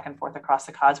buses back and forth across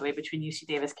the causeway between UC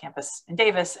Davis campus in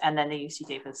Davis and then the UC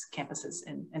Davis campuses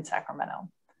in Sacramento.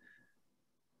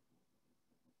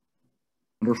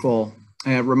 Wonderful.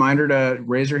 A reminder to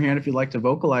raise your hand if you'd like to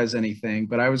vocalize anything,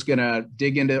 but I was going to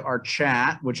dig into our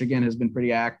chat, which again has been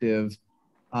pretty active,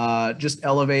 just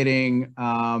elevating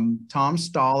Tom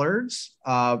Stollard's,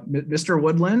 Mr.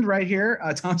 Woodland right here,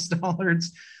 Tom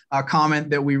Stollard's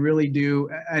comment that we really do.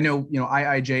 I know,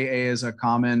 IIJA is a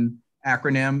common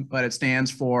acronym, but it stands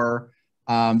for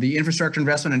the Infrastructure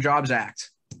Investment and Jobs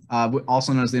Act,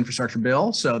 also known as the Infrastructure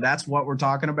Bill. So that's what we're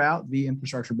talking about, the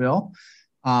Infrastructure Bill.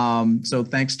 So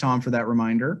thanks, Tom, for that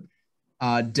reminder.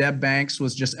 Deb Banks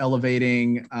was just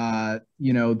elevating,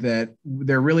 that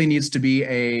there really needs to be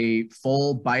a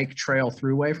full bike trail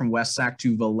throughway from West Sac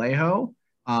to Vallejo,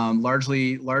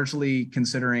 largely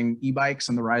considering e-bikes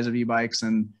and the rise of e-bikes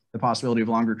and the possibility of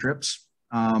longer trips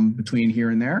between here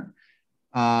and there.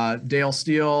 Dale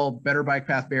Steele, better bike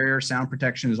path barrier, sound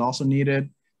protection is also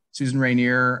needed. Susan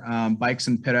Rainier, bikes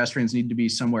and pedestrians need to be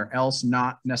somewhere else,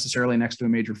 not necessarily next to a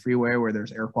major freeway where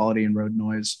there's air quality and road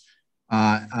noise,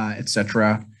 et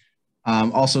cetera.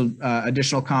 Also,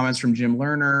 additional comments from Jim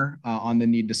Lerner on the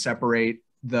need to separate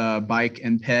the bike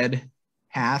and ped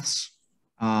paths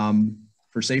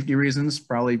for safety reasons,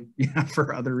 probably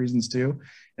for other reasons too.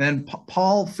 And then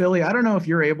Paul Philly, I don't know if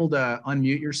you're able to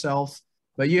unmute yourself,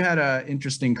 but you had an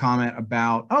interesting comment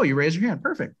about, oh, you raised your hand,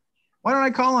 perfect. Why don't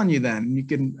I call on you then? You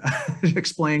can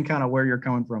explain kind of where you're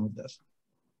coming from with this.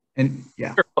 And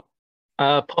yeah. Sure.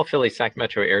 Paul Philly, Sac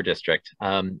Metro Air District.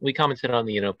 We commented on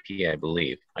the NOP, I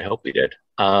believe. I hope we did.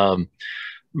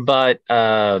 But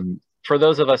for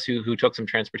those of us who took some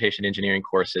transportation engineering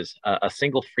courses, a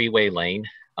single freeway lane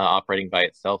operating by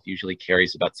itself usually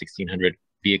carries about 1,600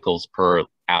 vehicles per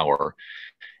hour.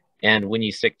 And when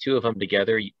you stick two of them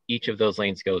together, each of those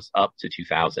lanes goes up to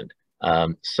 2,000.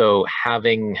 So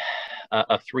having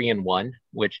a 3-in-1,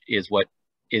 which is what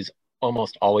is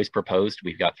almost always proposed,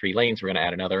 we've got 3 lanes, we're going to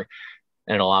add another,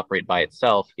 and it'll operate by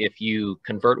itself. If you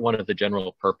convert one of the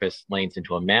general purpose lanes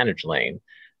into a managed lane,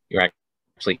 you're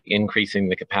actually increasing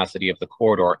the capacity of the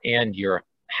corridor, and you're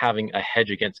having a hedge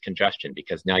against congestion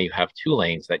because now you have 2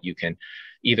 lanes that you can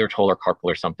either toll or carpool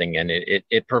or something, and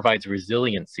it provides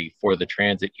resiliency for the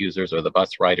transit users or the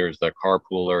bus riders, the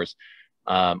carpoolers,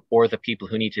 or the people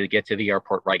who need to get to the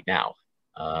airport right now.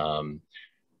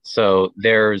 So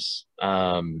there's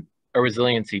a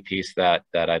resiliency piece that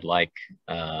I'd like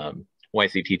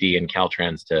YCTD and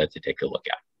Caltrans to take a look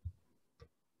at.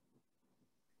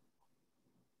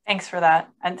 Thanks for that.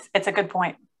 And it's a good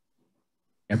point.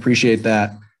 I appreciate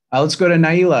that. Let's go to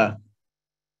Naila.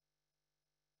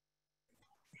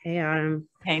 Hey, Adam.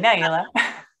 Hey, Naila.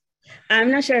 I'm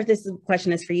not sure if this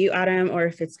question is for you, Adam, or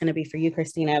if it's going to be for you,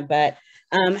 Kristina, but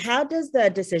how does the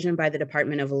decision by the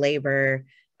Department of Labor,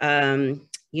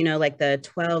 like the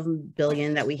 $12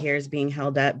 billion that we hear is being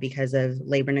held up because of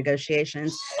labor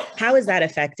negotiations, how is that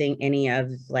affecting any of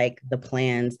the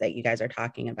plans that you guys are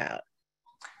talking about?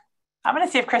 I'm going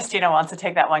to see if Kristina wants to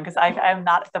take that one because I'm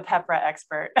not the PEPRA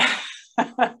expert.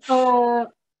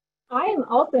 I am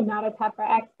also not a PEPRA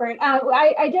expert.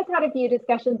 I just had a few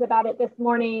discussions about it this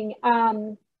morning.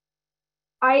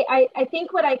 I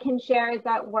think what I can share is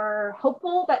that we're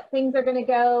hopeful that things are going to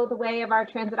go the way of our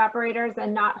transit operators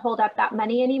and not hold up that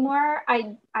money anymore.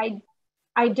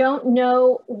 I don't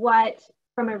know what,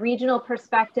 from a regional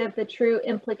perspective, the true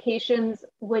implications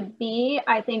would be.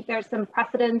 I think there's some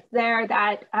precedents there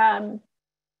that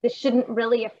this shouldn't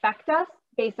really affect us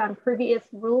based on previous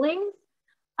rulings.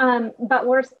 But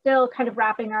we're still kind of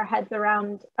wrapping our heads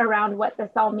around what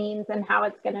this all means and how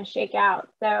it's going to shake out.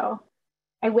 So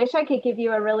I wish I could give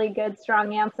you a really good,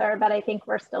 strong answer, but I think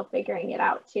we're still figuring it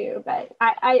out too. But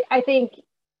I think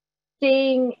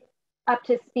staying up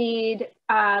to speed,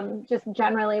 just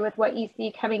generally with what you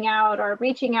see coming out or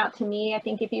reaching out to me, I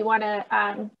think if you want to,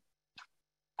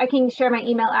 I can share my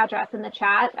email address in the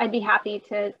chat. I'd be happy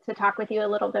to talk with you a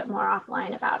little bit more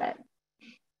offline about it.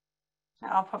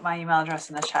 I'll put my email address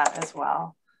in the chat as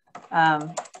well. I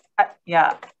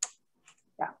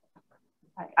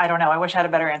don't know. I wish I had a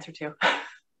better answer too.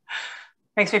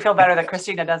 Makes me feel better that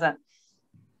Kristina doesn't.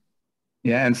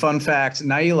 Yeah, and fun fact,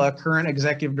 Naila, current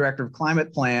Executive Director of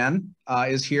Climate Plan,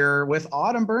 is here with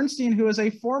Autumn Bernstein, who is a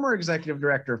former Executive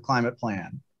Director of Climate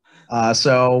Plan.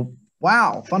 So,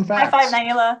 wow, fun fact. High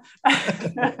five,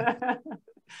 Naila.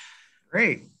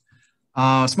 Great.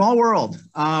 Small world.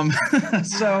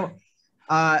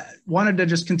 Wanted to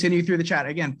just continue through the chat.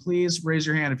 Again, please raise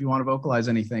your hand if you want to vocalize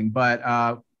anything. But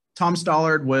Tom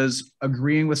Stollard was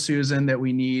agreeing with Susan that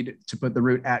we need to put the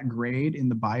route at grade in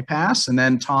the bypass. And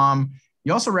then Tom,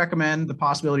 you also recommend the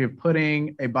possibility of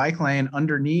putting a bike lane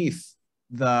underneath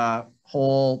the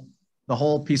whole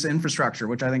piece of infrastructure,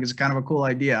 which I think is kind of a cool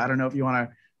idea. I don't know if you want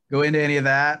to go into any of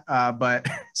that, but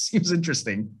it seems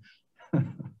interesting.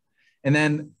 And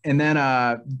then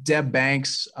Deb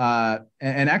Banks,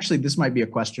 and actually this might be a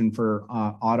question for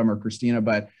Autumn or Kristina,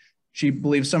 but she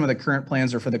believes some of the current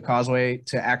plans are for the causeway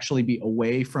to actually be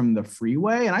away from the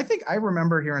freeway. And I think I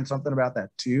remember hearing something about that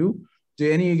too. Do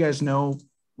any of you guys know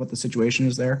what the situation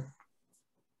is there?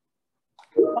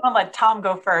 I'm gonna let Tom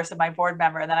go first, and my board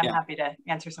member, and then I'm happy to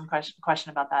answer some question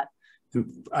about that.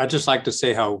 I'd just like to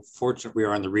say how fortunate we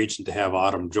are in the region to have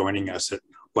Autumn joining us at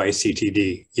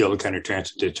YCTD, Yolo County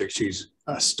Transit District. She's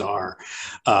a star.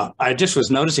 I just was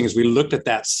noticing as we looked at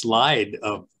that slide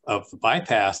of the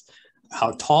bypass,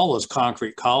 how tall those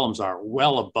concrete columns are,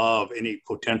 well above any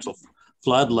potential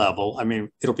flood level. I mean,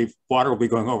 water will be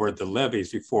going over the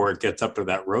levees before it gets up to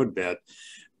that roadbed.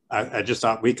 I just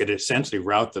thought we could essentially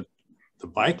route the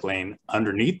bike lane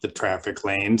underneath the traffic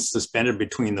lanes, suspended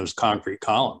between those concrete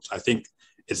columns. I think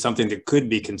it's something that could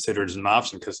be considered as an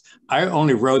option, because I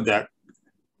only rode that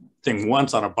thing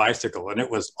once on a bicycle and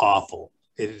it was awful.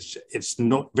 It's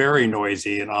very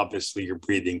noisy, and obviously you're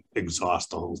breathing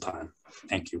exhaust the whole time.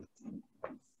 Thank you.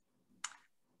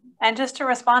 And just to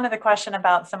respond to the question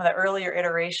about some of the earlier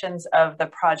iterations of the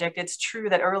project, it's true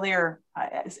that earlier,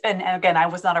 and again, I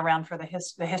was not around for the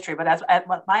history, but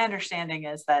what my understanding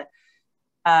is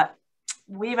that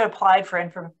we've applied for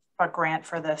infra grant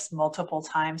for this multiple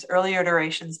times. Earlier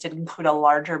iterations did include a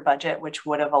larger budget, which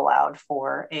would have allowed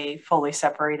for a fully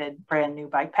separated brand new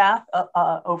bike path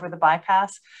over the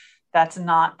bypass. That's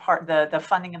not part, the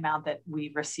funding amount that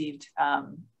we received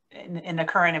in the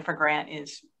current infra grant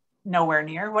is nowhere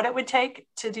near what it would take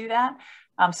to do that.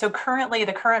 So currently,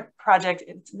 the current project,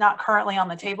 it's not currently on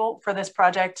the table for this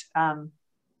project,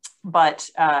 but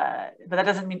that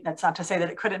doesn't mean, that's not to say that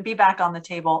it couldn't be back on the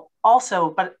table also,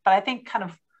 but I think kind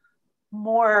of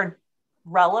more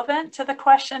relevant to the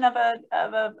question of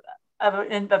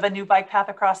a new bike path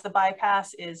across the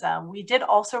bypass is we did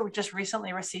also just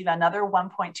recently receive another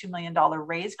 $1.2 million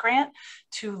RAISE grant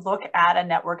to look at a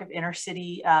network of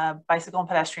intercity bicycle and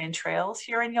pedestrian trails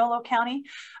here in Yolo County.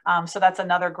 So that's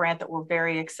another grant that we're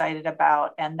very excited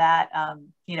about, and that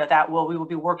we will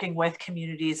be working with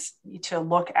communities to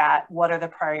look at what are the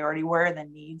priority, where are the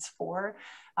needs for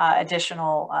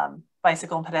additional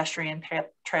bicycle and pedestrian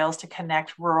trails to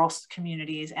connect rural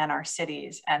communities and our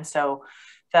cities. And so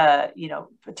the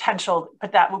potential,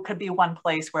 but that could be one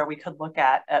place where we could look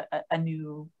at a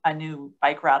new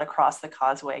bike route across the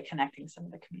causeway connecting some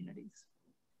of the communities.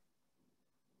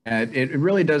 It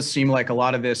really does seem like a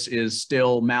lot of this is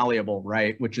still malleable,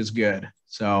 right? Which is good.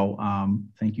 So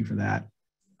thank you for that.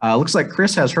 Looks like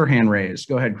Chris has her hand raised.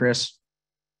 Go ahead, Chris.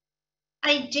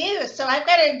 I do. So I've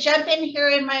got to jump in here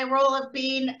in my role of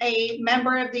being a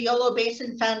member of the Yolo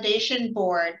Basin Foundation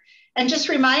Board and just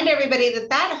remind everybody that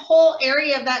that whole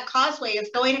area of that causeway is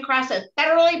going across a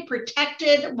federally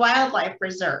protected wildlife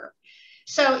reserve.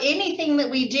 So anything that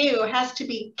we do has to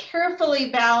be carefully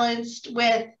balanced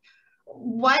with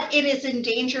what it is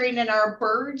endangering in our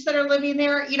birds that are living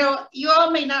there. You know, you all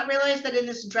may not realize that in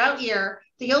this drought year,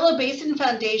 the Yolo Basin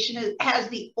Foundation has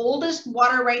the oldest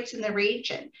water rights in the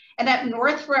region. And up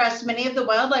north for us, many of the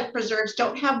wildlife preserves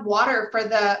don't have water for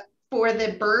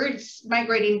the birds,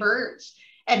 migrating birds.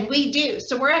 And we do.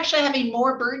 So we're actually having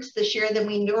more birds this year than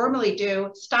we normally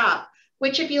do stop,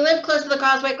 which if you live close to the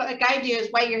causeway like I do is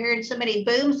why you're hearing so many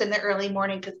booms in the early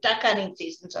morning, because duck hunting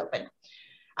season's open.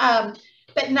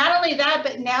 But not only that,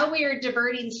 but now we are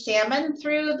diverting salmon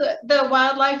through the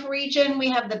wildlife region. We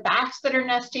have the bats that are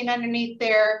nesting underneath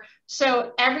there.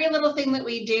 So every little thing that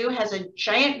we do has a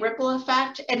giant ripple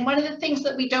effect. And one of the things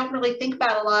that we don't really think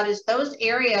about a lot is those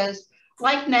areas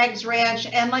like Negg's Ranch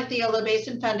and like the Yolo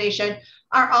Basin Foundation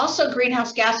are also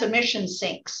greenhouse gas emission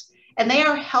sinks. And they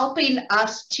are helping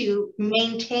us to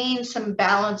maintain some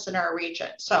balance in our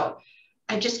region. So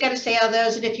I just got to say all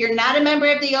those. And if you're not a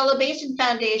member of the Yolo Basin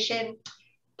Foundation,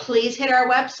 please hit our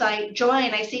website,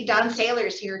 join. I see Don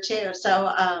Saylor's here too.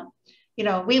 So, you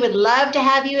know, we would love to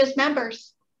have you as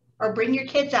members, or bring your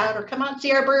kids out, or come out and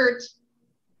see our birds.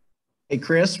 Hey,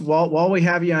 Chris, while we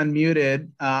have you unmuted,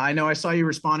 I know I saw you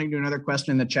responding to another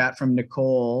question in the chat from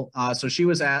Nicole. So she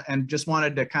was and just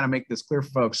wanted to kind of make this clear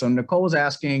for folks. So Nicole was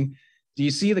asking, do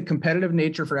you see the competitive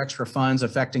nature for extra funds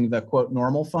affecting the quote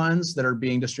normal funds that are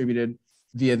being distributed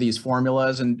via these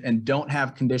formulas and don't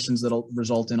have conditions that'll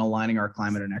result in aligning our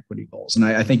climate and equity goals? And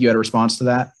I think you had a response to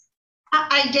that.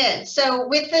 I did. So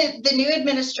with the new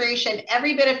administration,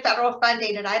 every bit of federal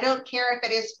funding, and I don't care if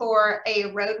it is for a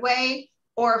roadway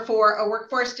or for a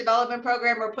workforce development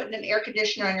program or putting an air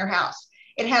conditioner on your house,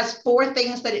 it has 4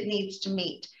 things that it needs to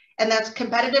meet. And that's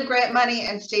competitive grant money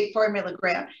and state formula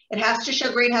grant. It has to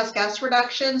show greenhouse gas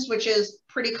reductions, which is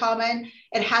pretty common.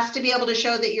 It has to be able to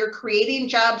show that you're creating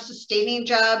jobs, sustaining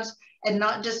jobs, and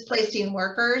not displacing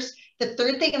workers. The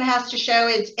third thing it has to show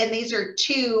is, and these are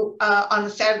 2 on the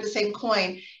side of the same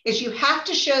coin, is you have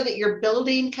to show that you're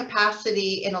building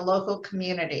capacity in a local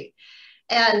community.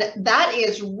 And that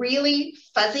is really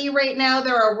fuzzy right now.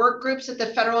 There are work groups at the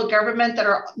federal government that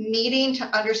are meeting to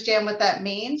understand what that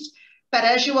means. But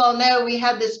as you all know, we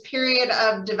had this period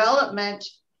of development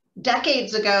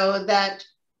decades ago that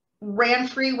ran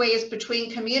freeways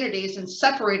between communities and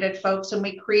separated folks, and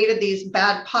we created these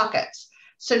bad pockets.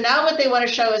 So now what they want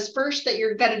to show is, first, that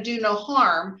you're going to do no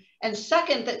harm, and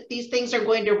second, that these things are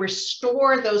going to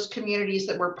restore those communities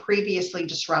that were previously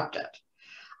disrupted.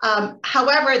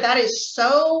 However, that is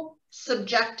so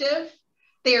subjective.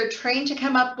 They are trying to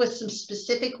come up with some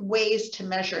specific ways to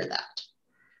measure that.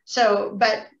 So,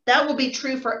 but that will be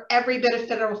true for every bit of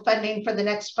federal funding for the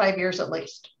next 5 years at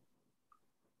least.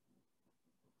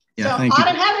 Yeah, so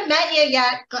Autumn, haven't met you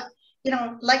yet. You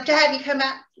know, like to have you come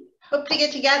out. Hope to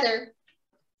get together.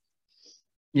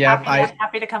 Yeah,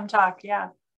 happy to come talk. Yeah.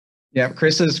 Yeah,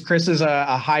 Chris is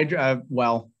a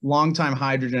longtime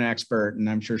hydrogen expert, and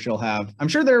I'm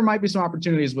sure there might be some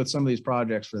opportunities with some of these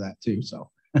projects for that too. So.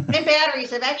 And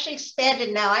batteries have actually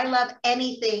expanded now. I love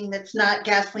anything that's not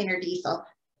gasoline or diesel.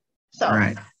 So. All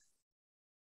right.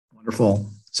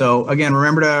 Wonderful. So again,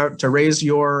 remember to raise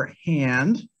your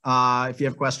hand if you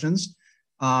have questions.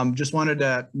 Just wanted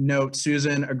to note,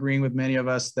 Susan agreeing with many of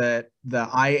us that the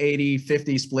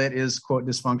I-80-50 split is quote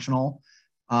dysfunctional.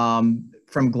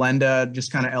 From Glenda, just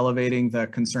kind of elevating the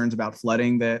concerns about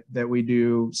flooding that we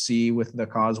do see with the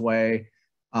causeway.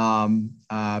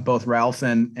 Both Ralph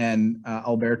and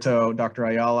Alberto, Dr.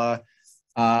 Ayala,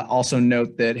 also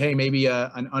note that, hey, maybe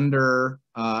an under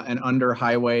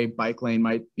highway bike lane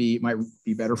might be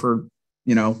better for,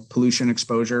 you know, pollution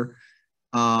exposure.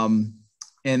 And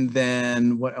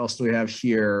then what else do we have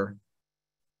here?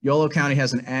 Yolo County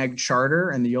has an ag charter,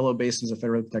 and the Yolo Basin is a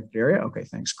federally protected area. Okay,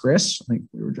 thanks, Chris. I think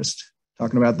we were just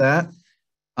talking about that.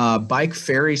 Bike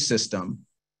ferry system.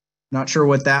 Not sure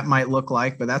what that might look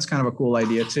like, but that's kind of a cool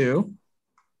idea too.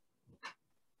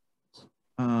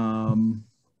 And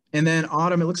then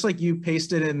Autumn, it looks like you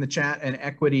pasted in the chat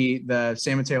the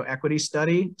San Mateo equity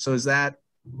study. So is that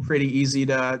pretty easy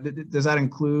does that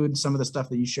include some of the stuff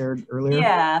that you shared earlier?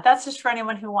 Yeah, that's just for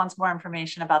anyone who wants more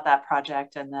information about that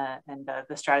project and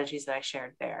the strategies that I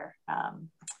shared there.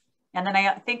 And then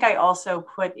I think I also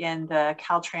put in the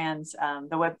Caltrans,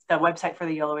 the website for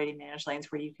the Yolo 80 managed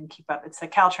lanes, where you can keep up. It's the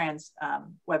Caltrans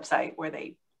website where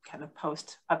they kind of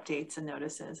post updates and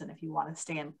notices. And if you want to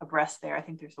stay abreast there, I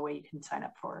think there's a way you can sign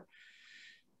up for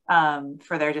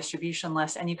their distribution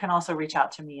list. And you can also reach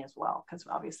out to me as well, because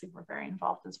obviously we're very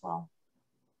involved as well.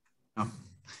 Oh.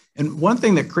 And one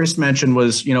thing that Chris mentioned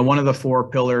was, you know, one of the 4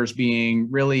 pillars being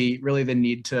really the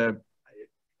need to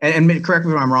and correct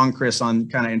me if I'm wrong, Chris, on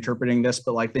kind of interpreting this,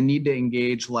 but like the need to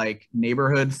engage like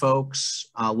neighborhood folks,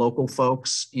 local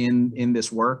folks in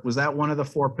this work. Was that one of the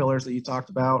 4 pillars that you talked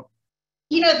about?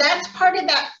 You know, that's part of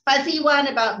that fuzzy one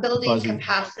about building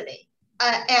capacity.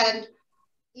 And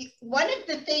one of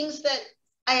the things that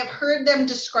I have heard them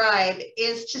describe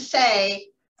is to say,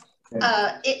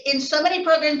 in so many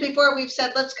programs before, we've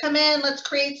said, let's come in, let's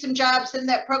create some jobs, and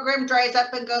that program dries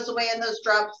up and goes away, and those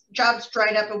jobs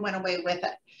dried up and went away with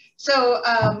it. So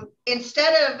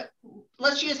instead of,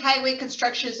 let's use highway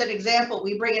construction as an example,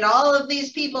 we bring in all of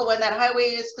these people when that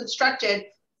highway is constructed,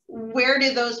 where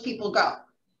do those people go?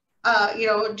 You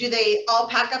know, do they all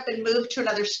pack up and move to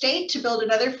another state to build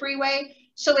another freeway?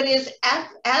 So it is,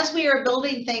 as we are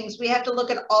building things, we have to look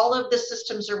at all of the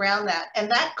systems around that. And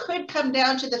that could come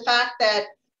down to the fact that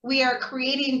we are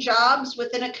creating jobs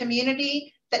within a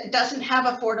community that doesn't have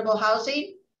affordable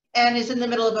housing and is in the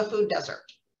middle of a food desert.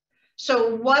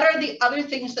 So what are the other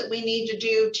things that we need to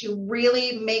do to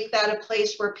really make that a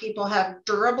place where people have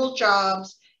durable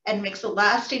jobs and makes a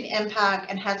lasting impact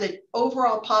and has an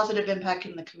overall positive impact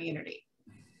in the community?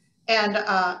 And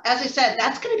as I said,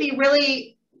 that's going to be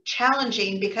really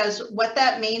challenging, because what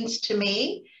that means to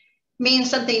me means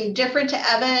something different to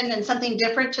Evan and something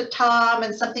different to Tom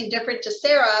and something different to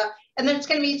Sarah. And then it's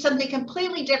going to be something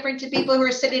completely different to people who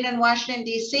are sitting in Washington,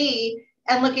 D.C.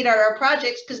 and looking at our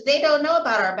projects, because they don't know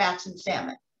about our bats and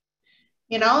salmon,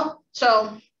 you know?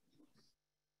 So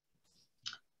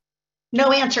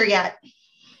no answer yet.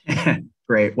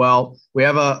 Great. Well, we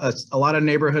have a lot of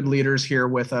neighborhood leaders here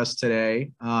with us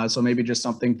today. So maybe just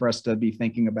something for us to be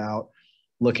thinking about,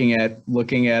 looking at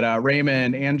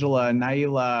Raymond, Angela,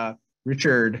 Naila,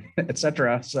 Richard, et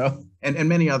cetera. So, and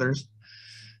many others.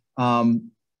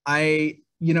 I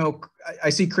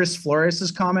see Chris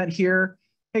Flores' comment here.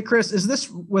 Hey, Chris, is this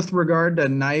with regard to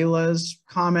Naila's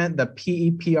comment, the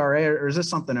PEPRA, or is this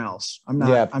something else? I'm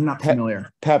not familiar.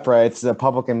 PEPRA, it's the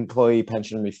Public Employee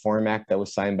Pension Reform Act that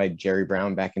was signed by Jerry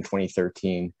Brown back in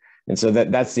 2013. And so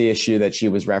that's the issue that she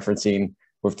was referencing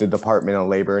with the Department of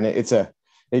Labor. And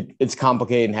it's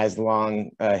complicated and has a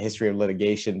long history of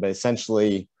litigation, but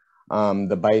essentially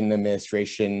the Biden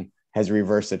administration has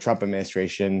reversed the Trump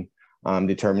administration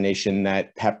determination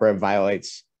that PEPRA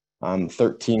violates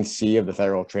 13C of the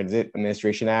Federal Transit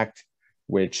Administration Act,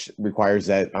 which requires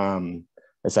that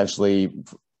essentially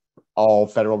all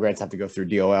federal grants have to go through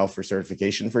DOL for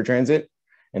certification for transit,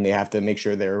 and they have to make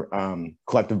sure their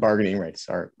collective bargaining rights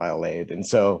are violated. And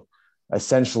so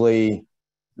essentially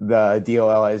the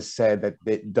DOL has said that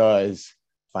it does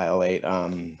violate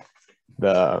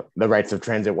the rights of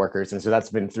transit workers. And so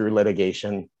that's been through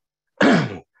litigation.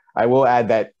 I will add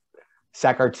that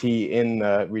SACRT in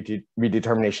the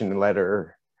redetermination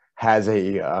letter has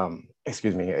a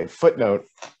footnote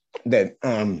that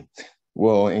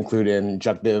will include an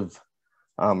injunctive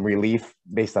relief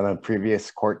based on a previous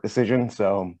court decision.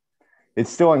 So it's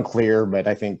still unclear, but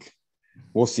I think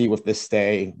we'll see with this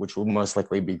stay, which will most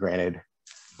likely be granted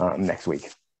next week.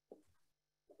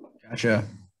 Gotcha.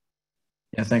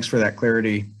 Yeah, thanks for that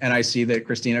clarity. And I see that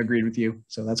Kristina agreed with you,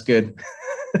 so that's good.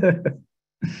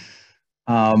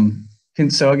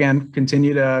 So again,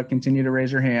 continue to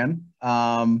raise your hand.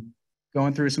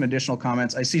 Going through some additional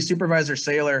comments. I see Supervisor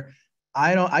Saylor.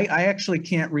 I actually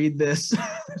can't read this.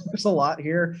 There's a lot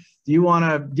here. Do you want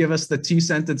to give us the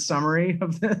 2-sentence summary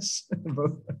of this?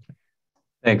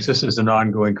 Thanks. This is an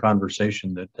ongoing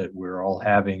conversation that we're all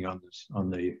having on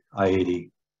the I-80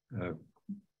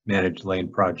 managed lane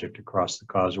project across the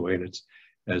causeway, and it's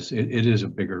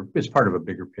part of a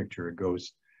bigger picture.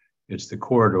 It's the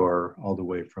corridor all the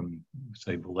way from,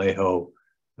 say, Vallejo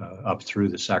up through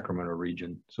the Sacramento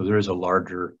region. So there is a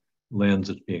larger lens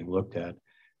that's being looked at.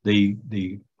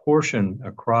 The portion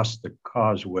across the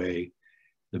causeway,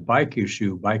 the bike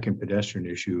and pedestrian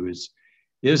issue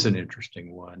is an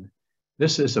interesting one.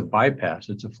 This is a bypass.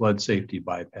 It's a flood safety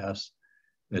bypass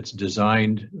that's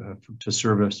designed to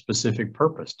serve a specific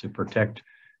purpose, to protect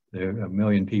the 1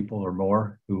 million people or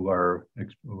more who are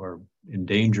in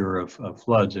danger of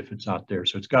floods if it's not there.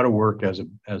 So it's got to work as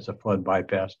a flood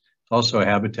bypass. It's also a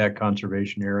habitat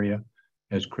conservation area,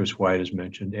 as Chris White has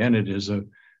mentioned, and it is a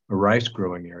rice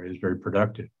growing area. It's very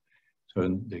productive.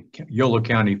 So Yolo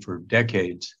County for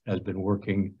decades has been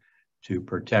working to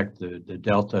protect the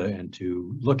Delta and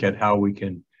to look at how we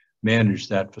can manage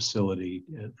that facility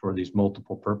for these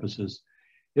multiple purposes.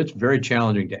 It's very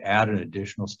challenging to add an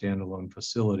additional standalone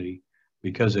facility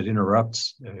because it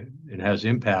interrupts, it has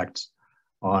impacts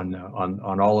on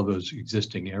all of those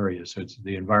existing areas. So it's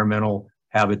the environmental,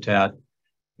 habitat,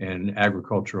 and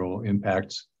agricultural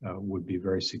impacts would be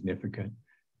very significant.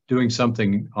 doing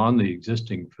something on the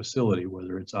existing facility,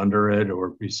 whether it's under it or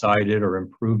beside it, or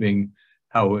improving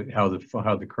how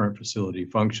the current facility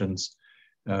functions,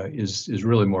 is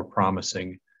really more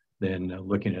promising than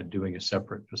looking at doing a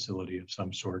separate facility of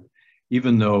some sort.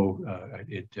 Even though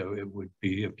it would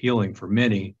be appealing for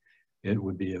many, it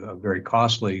would be a very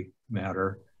costly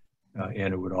matter,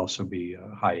 and it would also be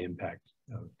a high impact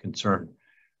concern.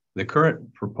 The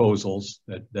current proposals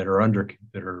that are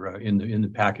in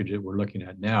the package that we're looking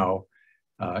at now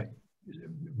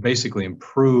basically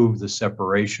improve the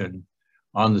separation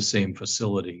on the same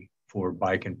facility for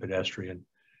bike and pedestrian.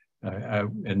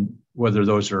 And whether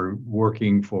those are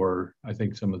working for, I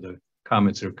think some of the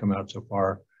comments that have come out so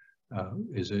far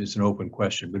is an open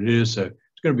question, but it's going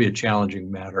to be a challenging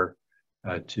matter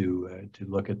to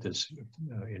look at this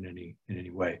in any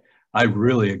way. I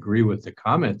really agree with the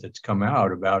comment that's come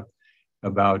out about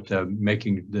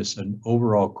making this an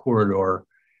overall corridor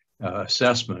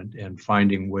assessment and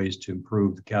finding ways to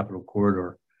improve the Capital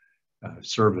Corridor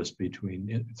service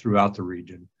throughout the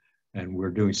region. And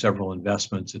we're doing several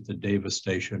investments at the Davis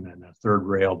station and a third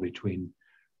rail between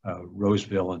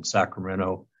Roseville and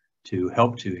Sacramento to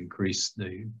help to increase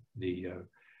the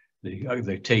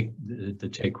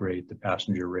take rate, the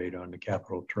passenger rate on the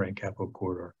Capital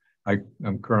Corridor.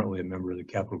 I'm currently a member of the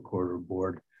Capital Corridor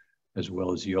Board, as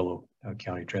well as the Yolo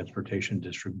County Transportation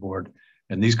District Board.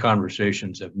 And these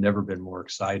conversations have never been more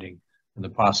exciting, and the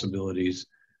possibilities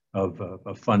of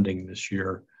funding this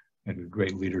year and the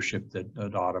great leadership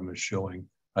that Autumn is showing,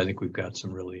 I think we've got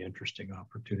some really interesting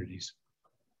opportunities.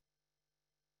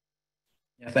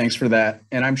 Yeah, thanks for that.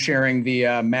 And I'm sharing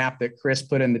the map that Chris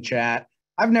put in the chat.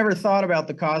 I've never thought about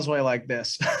the causeway like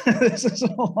this. This is a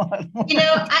lot more. You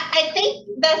know, I think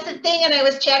that's the thing, and I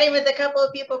was chatting with a couple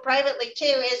of people privately too,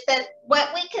 is that what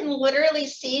we can literally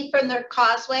see from the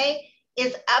causeway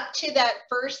is up to that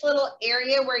first little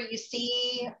area where you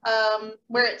see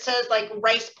where it says like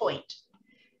Rice Point.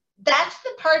 That's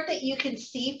the part that you can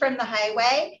see from the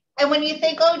highway. And when you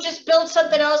think, oh, just build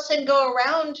something else and go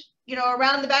around, you know,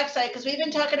 around the backside, because we've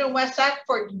been talking in West Sac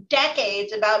for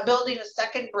decades about building a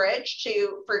second bridge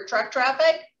for truck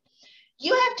traffic.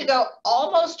 You have to go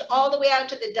almost all the way out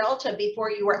to the Delta before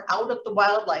you are out of the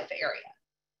wildlife area.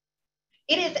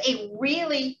 It is a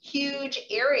really huge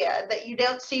area that you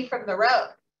don't see from the road.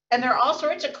 And there are all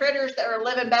sorts of critters that are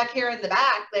living back here in the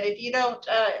back that if you don't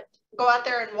go out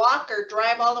there and walk or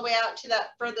drive all the way out to that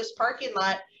furthest parking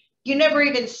lot, you never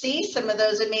even see some of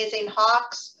those amazing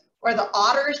hawks or the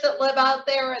otters that live out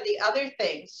there or the other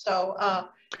things. So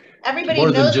everybody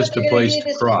more knows than just a place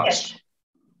to cross.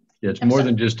 Yeah, it's more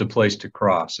than just a place to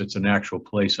cross. It's an actual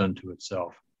place unto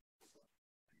itself.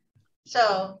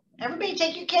 So everybody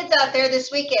take your kids out there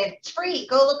this weekend. It's free.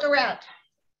 Go look around.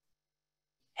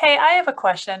 Hey, I have a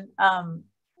question.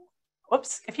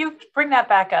 Whoops, if you bring that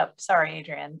back up. Sorry,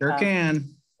 Adrian. Sure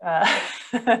can.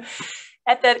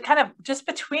 At the kind of just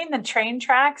between the train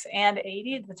tracks and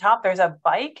 80 at the top, there's a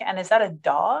bike. And is that a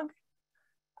dog?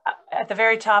 At the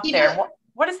very top there.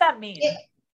 What does that mean?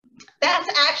 That's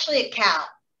actually a cow.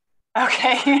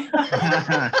 Okay.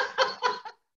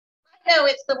 No,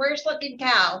 it's the worst looking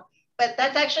cow, but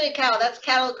that's actually a cow. That's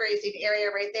cattle grazing area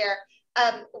right there.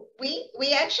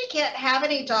 We actually can't have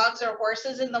any dogs or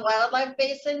horses in the wildlife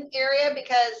basin area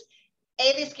because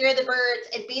A, they scare the birds,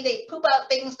 and B, they poop out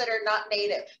things that are not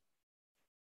native.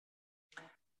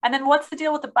 And then what's the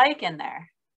deal with the bike in there?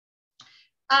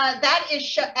 That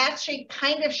is actually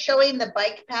kind of showing the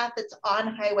bike path that's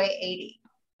on Highway 80.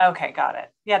 Okay, got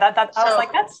it. Yeah, I was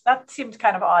like, that seems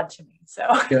kind of odd to me. So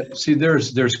yeah, see,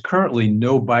 there's currently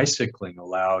no bicycling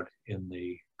allowed in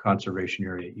the conservation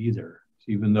area either.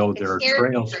 Even though there are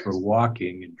trails for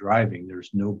walking and driving,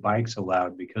 there's no bikes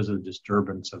allowed because of the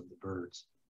disturbance of the birds.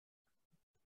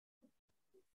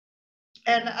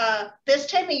 And this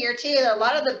time of year too, a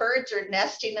lot of the birds are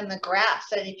nesting in the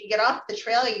grass. And if you get off the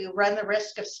trail, you run the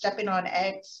risk of stepping on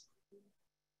eggs.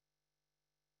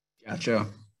 Gotcha.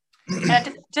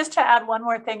 And just to add one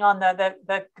more thing on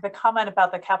the comment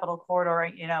about the Capital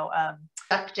Corridor, you know,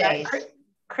 Duck days.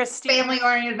 Kristina,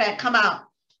 family-oriented event, come out.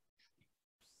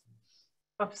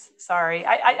 Oops, sorry.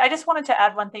 I just wanted to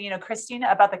add one thing, you know,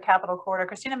 Kristina, about the Capital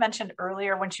Corridor. Kristina mentioned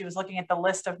earlier when she was looking at the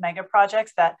list of mega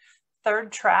projects that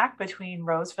third track between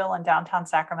Roseville and downtown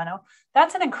Sacramento.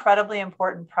 That's an incredibly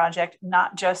important project,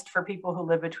 not just for people who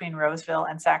live between Roseville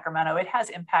and Sacramento. It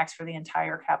has impacts for the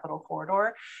entire Capital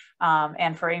Corridor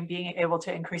and for being able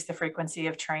to increase the frequency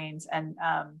of trains and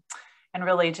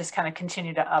really just kind of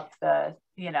continue to up the,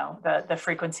 you know, the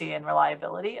frequency and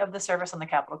reliability of the service on the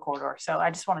Capital Corridor. So I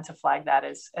just wanted to flag that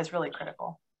as really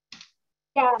critical.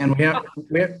 Yeah. And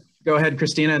Go ahead,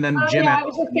 Kristina, and then Jim. Yeah,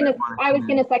 I was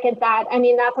gonna second that. I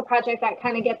mean, that's a project that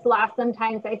kind of gets lost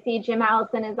sometimes. I see Jim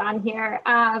Allison is on here.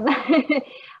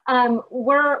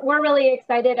 We're really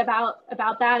excited about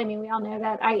that. I mean, we all know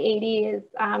that I-80 is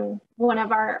one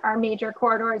of our major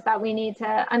corridors that we need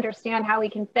to understand how we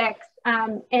can fix.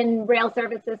 And rail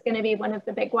service is going to be one of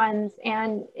the big ones.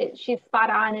 And she's spot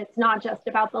on. It's not just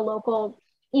about the local,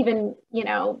 even, you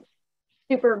know,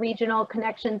 super regional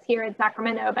connections here in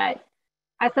Sacramento, but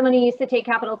as someone who used to take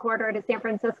Capital Corridor to San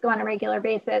Francisco on a regular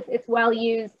basis, it's well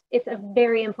used. It's a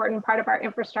very important part of our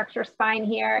infrastructure spine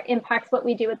here, impacts what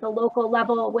we do at the local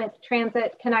level with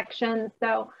transit connections.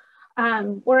 So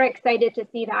we're excited to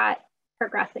see that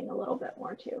progressing a little bit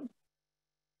more too.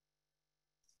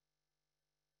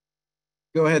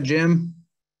 Go ahead, Jim.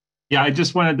 Yeah, I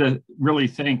just wanted to really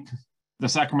thank the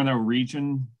Sacramento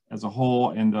region as a whole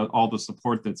and all the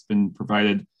support that's been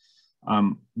provided.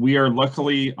 We are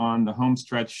luckily on the home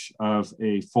stretch of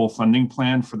a full funding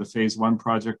plan for the phase 1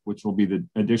 project, which will be the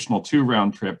additional 2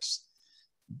 round trips.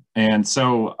 And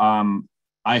so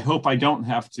I hope I don't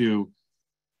have to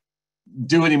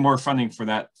do any more funding for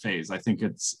that phase. I think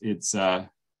it's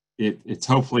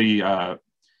hopefully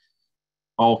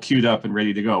all queued up and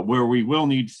ready to go. Where we will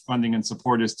need funding and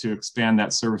support is to expand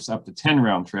that service up to 10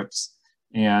 round trips.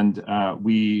 And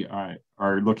we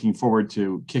are looking forward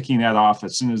to kicking that off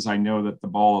as soon as I know that the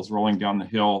ball is rolling down the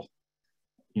hill,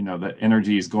 you know, the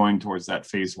energy is going towards that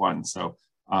phase 1. So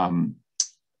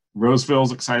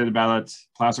Roseville's excited about it.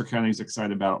 Placer County's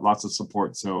excited about it, lots of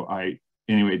support. So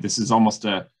anyway, this is almost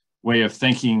a way of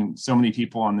thanking so many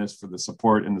people on this for the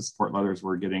support and the support letters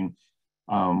we're getting.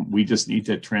 We just need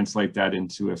to translate that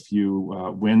into a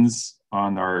few wins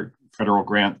on our federal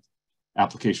grant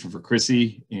application for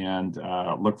Chrissy and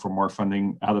look for more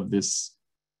funding out of this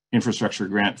infrastructure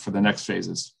grant for the next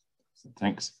phases. So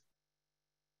thanks.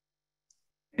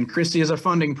 And Chrissy is a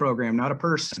funding program, not a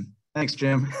person. Thanks,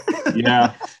 Jim.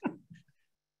 Yeah.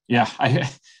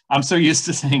 I'm so used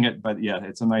to saying it, but yeah,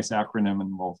 it's a nice acronym,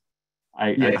 and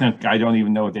I think I don't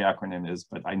even know what the acronym is,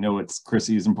 but I know it's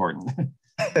Chrissy is important.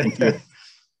 Thank you.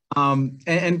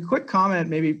 And quick comment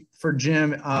maybe for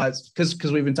Jim,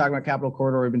 because we've been talking about Capital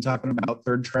Corridor, we've been talking about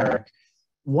third track.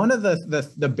 One of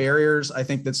the barriers I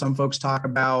think that some folks talk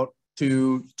about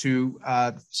to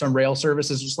some rail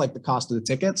services, just like the cost of the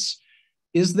tickets.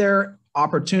 Is there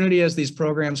opportunity as these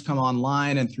programs come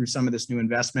online and through some of this new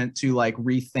investment to like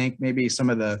rethink maybe some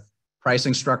of the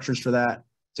pricing structures for that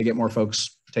to get more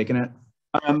folks taking it?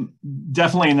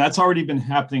 Definitely, and that's already been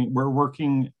happening.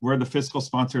 We're the fiscal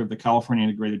sponsor of the California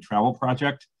Integrated Travel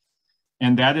Project,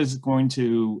 and that is going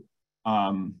to,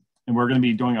 and we're going to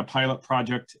be doing a pilot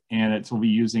project, and it will be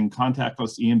using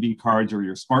contactless EMV cards or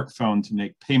your smartphone to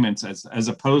make payments as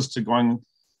opposed to going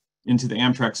into the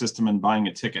Amtrak system and buying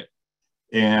a ticket.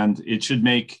 And it should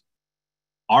make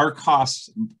our costs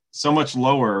so much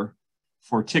lower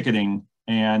for ticketing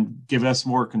and give us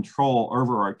more control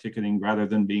over our ticketing rather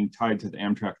than being tied to the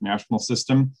Amtrak national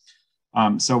system.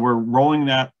 So we're rolling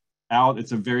that out.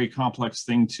 It's a very complex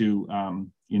thing to,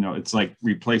 it's like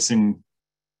replacing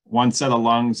one set of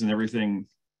lungs and everything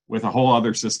with a whole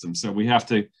other system. So we have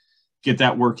to get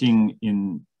that working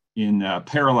in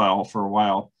parallel for a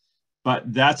while,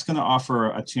 but that's going to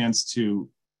offer a chance to,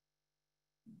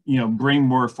 bring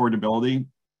more affordability,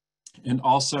 and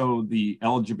also the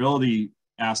eligibility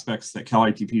aspects that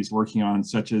CalITP is working on,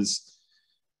 such as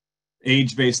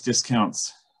age-based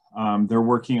discounts. They're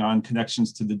working on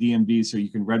connections to the DMV so you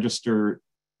can register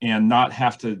and not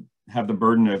have to have the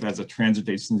burden of, as a transit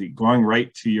agency,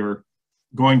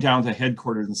 going down to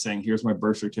headquarters and saying, here's my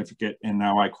birth certificate and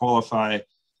now I qualify.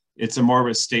 It's a more of a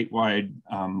statewide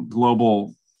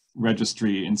global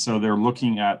registry. And so they're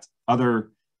looking at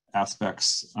other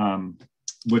aspects,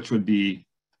 which would be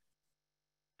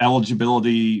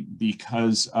eligibility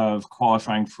because of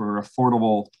qualifying for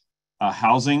affordable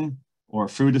housing or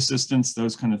food assistance,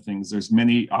 those kind of things. There's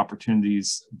many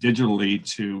opportunities digitally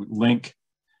to link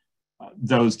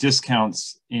those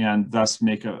discounts and thus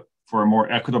make for a more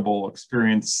equitable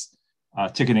experience,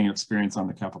 ticketing experience on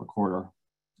the Capital Corridor.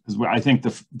 Because I think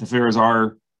the fares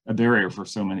are a barrier for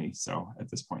so many, so at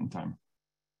this point in time.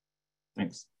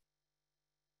 Thanks.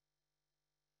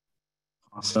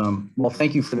 Awesome. Well,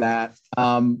 thank you for that.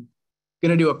 Going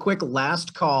to do a quick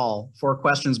last call for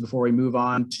questions before we move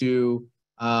on to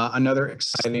another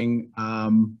exciting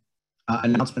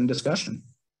announcement discussion.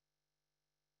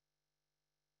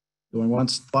 Going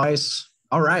once, twice.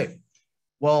 All right.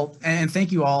 Well, and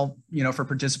thank you all, for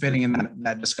participating in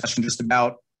that discussion just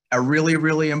about a really,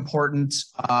 really important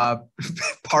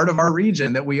part of our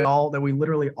region that we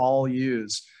literally all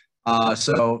use.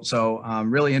 So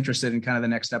I'm really interested in kind of the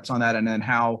next steps on that, and then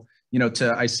how,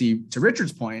 I see to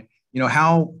Richard's point,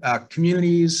 how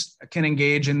communities can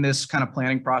engage in this kind of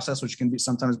planning process, which can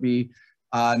sometimes be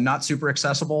not super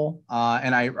accessible.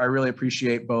 And I really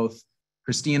appreciate both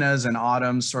Kristina's and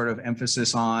Autumn's sort of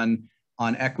emphasis on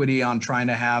equity, on trying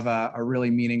to have a really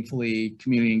meaningfully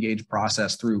community engaged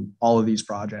process through all of these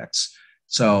projects.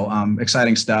 So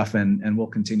exciting stuff, and we'll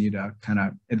continue to kind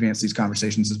of advance these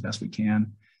conversations as best we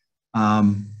can.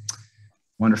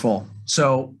 Wonderful.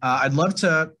 So I'd love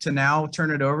to now turn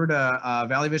it over to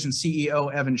Valley Vision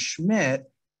CEO Evan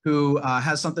Schmidt, who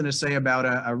has something to say about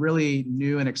a really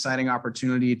new and exciting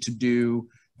opportunity to do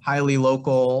highly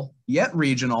local yet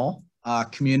regional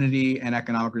community and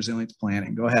economic resilience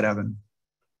planning. Go ahead, Evan.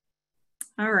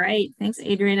 All right, thanks,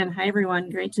 Adrian, and hi,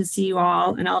 everyone. Great to see you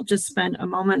all. And I'll just spend a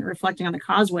moment reflecting on the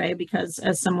Causeway, because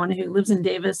as someone who lives in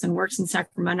Davis and works in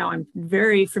Sacramento, I'm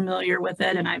very familiar with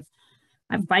it, and I've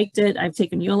biked it, I've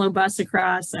taken Yolo bus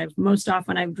across, most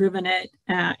often I've driven it,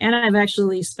 and I've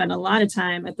actually spent a lot of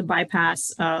time at the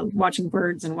bypass watching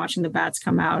birds and watching the bats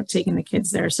come out, taking the kids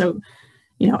there. So,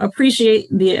 appreciate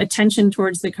the attention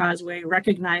towards the Causeway,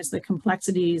 recognize the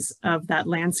complexities of that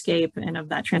landscape and of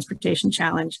that transportation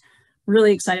challenge.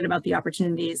 Really excited about the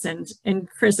opportunities, and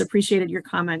Chris, appreciated your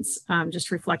comments,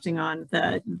 just reflecting on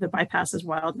the bypass as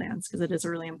wildlands, because it is a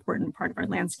really important part of our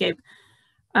landscape.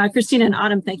 Kristina and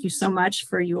Autumn, thank you so much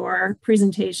for your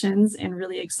presentations, and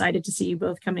really excited to see you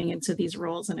both coming into these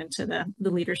roles and into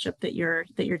the leadership that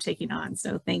you're taking on.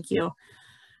 So thank you.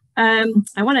 I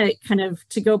want to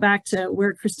to go back to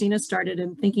where Kristina started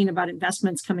and thinking about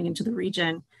investments coming into the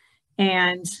region.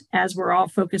 And as we're all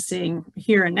focusing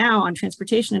here and now on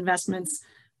transportation investments,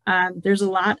 there's a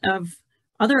lot of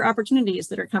other opportunities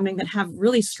that are coming that have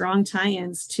really strong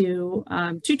tie-ins to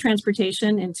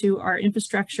transportation and to our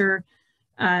infrastructure,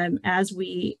 as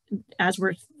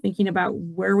we're thinking about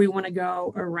where we want to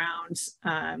go around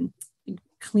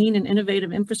clean and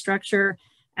innovative infrastructure,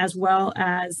 as well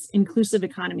as inclusive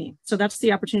economy. So that's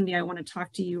the opportunity I want to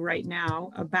talk to you right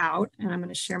now about, and I'm going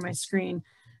to share my screen.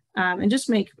 And just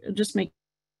make,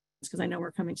 because I know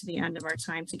we're coming to the end of our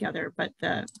time together, but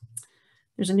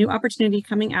there's a new opportunity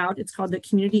coming out. It's called the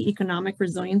Community Economic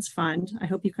Resilience Fund. I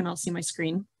hope you can all see my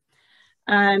screen.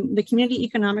 The Community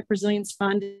Economic Resilience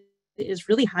Fund is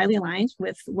really highly aligned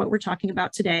with what we're talking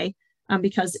about today,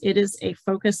 because it is a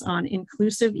focus on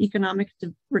inclusive economic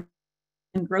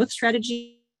and growth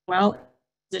strategy, well, in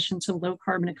addition to low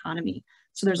carbon economy.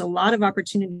 So there's a lot of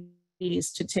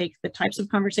opportunities to take the types of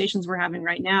conversations we're having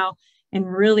right now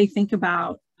and really think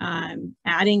about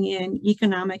adding in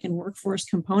economic and workforce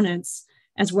components,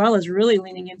 as well as really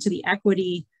leaning into the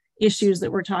equity issues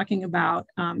that we're talking about,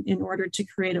 in order to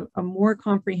create a more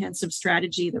comprehensive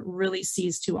strategy that really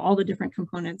sees to all the different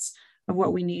components of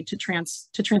what we need to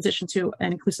transition to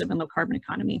an inclusive and low carbon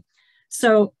economy.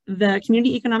 So the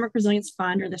Community Economic Resilience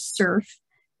Fund, or the SERF,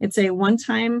 it's a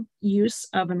one-time use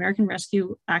of American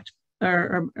Rescue Act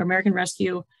or American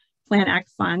Rescue Plan Act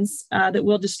funds that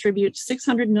will distribute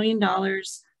 $600 million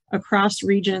across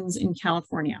regions in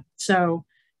California. So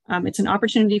it's an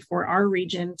opportunity for our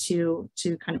region to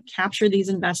kind of capture these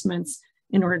investments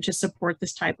in order to support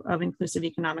this type of inclusive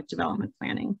economic development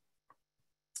planning.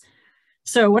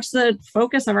 So what's the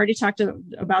focus? I've already talked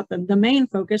about the main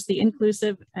focus, the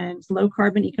inclusive and low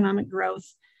carbon economic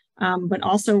growth, but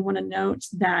also want to note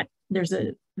that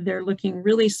they're looking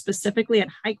really specifically at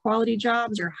high quality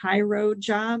jobs or high road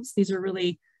jobs. These are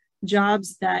really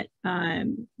jobs that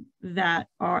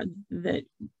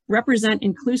represent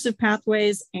inclusive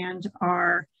pathways and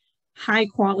are high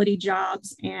quality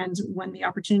jobs. And when the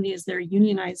opportunity is there,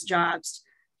 unionized jobs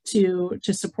to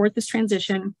support this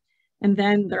transition. And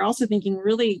then they're also thinking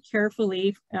really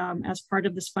carefully as part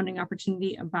of this funding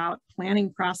opportunity about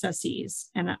planning processes.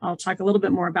 And I'll talk a little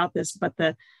bit more about this, but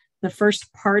the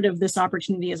first part of this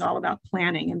opportunity is all about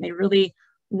planning. And they really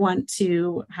want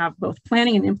to have both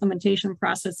planning and implementation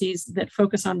processes that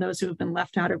focus on those who have been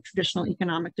left out of traditional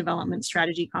economic development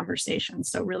strategy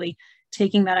conversations. So really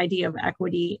taking that idea of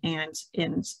equity and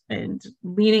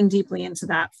leaning deeply into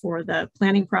that for the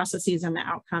planning processes and the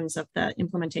outcomes of the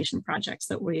implementation projects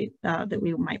that we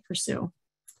might pursue.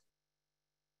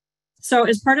 So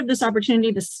as part of this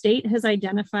opportunity, the state has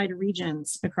identified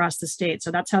regions across the state.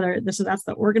 So that's that's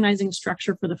the organizing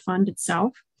structure for the fund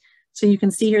itself. So you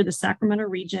can see here the Sacramento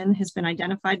region has been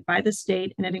identified by the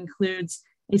state, and it includes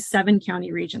a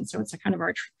 7-county region. So it's a kind of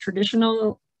our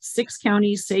traditional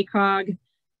 6-county SACOG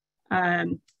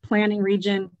planning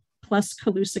region plus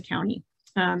Colusa County.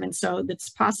 And so it's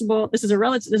possible, this is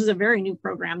a very new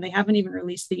program. They haven't even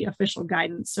released the official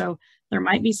guidance. So there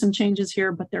might be some changes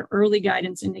here, but their early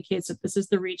guidance indicates that this is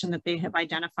the region that they have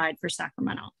identified for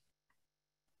Sacramento.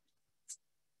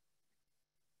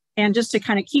 And just to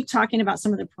kind of keep talking about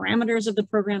some of the parameters of the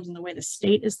programs and the way the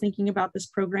state is thinking about this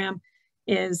program,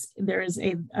 is there is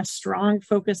a strong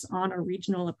focus on a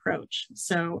regional approach.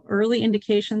 So early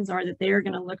indications are that they are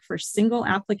going to look for single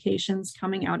applications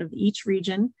coming out of each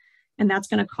region, and that's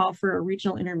going to call for a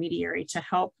regional intermediary to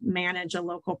help manage a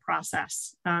local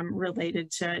process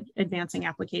related to advancing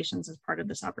applications as part of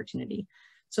this opportunity.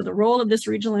 So the role of this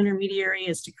regional intermediary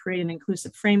is to create an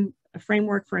inclusive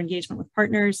framework for engagement with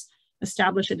partners,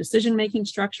 establish a decision-making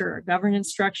structure or governance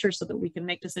structure so that we can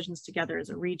make decisions together as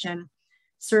a region,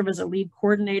 serve as a lead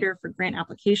coordinator for grant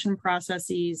application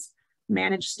processes,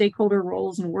 manage stakeholder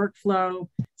roles and workflow,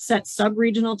 set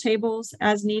sub-regional tables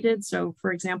as needed. So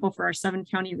for example, for our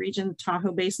 7-county region,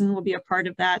 Tahoe Basin will be a part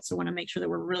of that. So I want to make sure that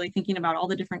we're really thinking about all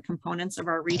the different components of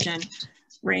our region,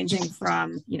 ranging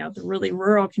from, you know, the really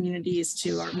rural communities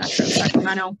to our Metro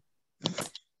Sacramento,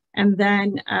 and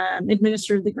then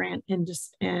administer the grant and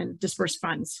disperse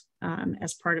funds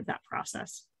as part of that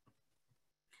process.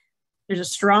 There's a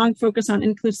strong focus on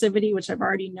inclusivity, which I've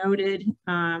already noted,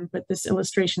 but this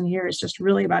illustration here is just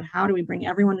really about how do we bring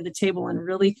everyone to the table and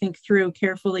really think through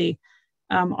carefully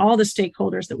all the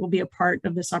stakeholders that will be a part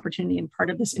of this opportunity and part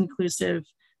of this inclusive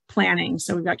planning.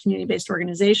 So we've got community-based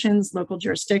organizations, local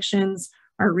jurisdictions,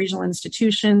 our regional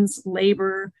institutions,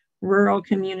 labor, rural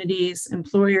communities,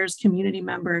 employers, community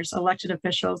members, elected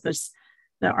officials.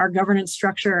 Our governance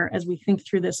structure, as we think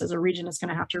through this as a region, is going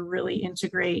to have to really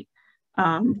integrate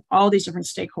all these different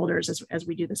stakeholders as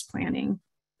we do this planning.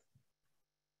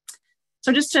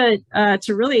 So just to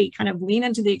really kind of lean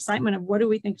into the excitement of what do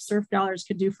we think SURF dollars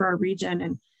could do for our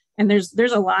region, and there's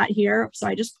a lot here. So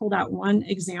I just pulled out one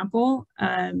example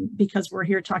because we're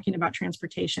here talking about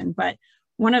transportation, but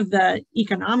one of the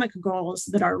economic goals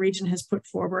that our region has put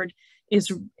forward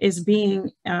is being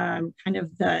kind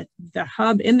of the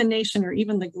hub in the nation or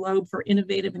even the globe for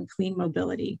innovative and clean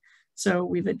mobility. So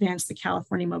we've advanced the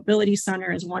California Mobility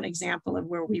Center as one example of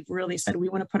where we've really said we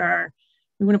want to put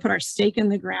our stake in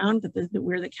the ground that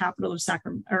we're the capital of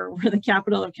Sacramento, or we're the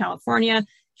capital of California.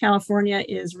 California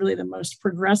is really the most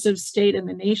progressive state in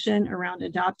the nation around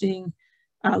adopting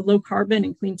low carbon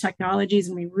and clean technologies,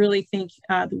 and we really think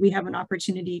that we have an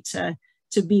opportunity to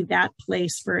be that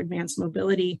place for advanced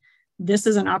mobility. This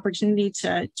is an opportunity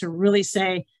to really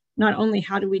say not only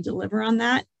how do we deliver on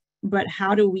that, but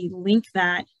how do we link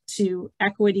that to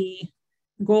equity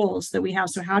goals that we have?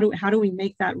 So how do we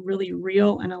make that really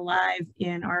real and alive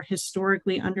in our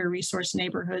historically under-resourced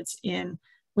neighborhoods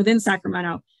within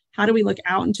Sacramento? How do we look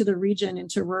out into the region,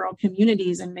 into rural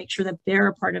communities, and make sure that they're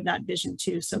a part of that vision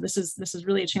too? So this is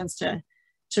really a chance to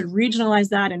regionalize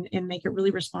that and make it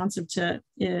really responsive to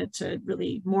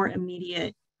really more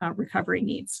immediate recovery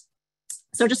needs.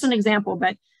 So just an example,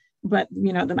 but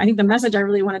you know, I think the message I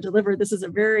really want to deliver, this is a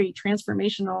very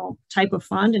transformational type of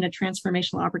fund and a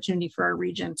transformational opportunity for our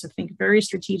region to think very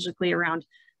strategically around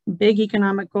big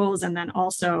economic goals, and then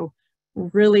also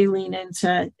really lean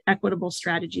into equitable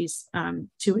strategies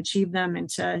to achieve them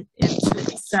and to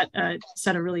set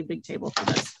a really big table for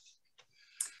this.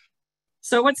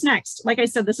 So what's next? Like I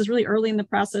said, this is really early in the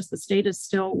process. The state is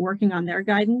still working on their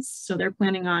guidance. So they're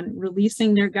planning on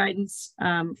releasing their guidance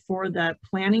for the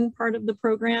planning part of the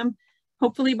program,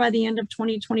 hopefully by the end of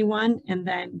 2021. And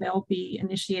then they'll be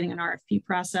initiating an RFP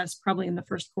process probably in the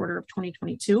first quarter of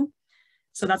 2022.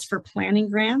 So that's for planning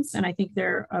grants. And I think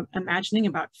they're imagining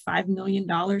about $5 million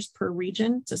per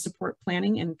region to support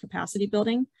planning and capacity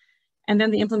building. And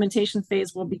then the implementation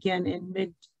phase will begin in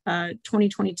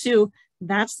mid-2022.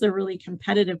 That's the really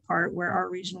competitive part where our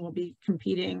region will be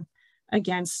competing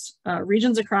against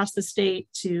regions across the state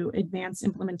to advance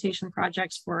implementation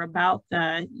projects for about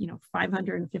the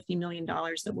 $550 million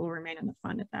that will remain in the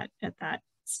fund at that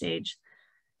stage.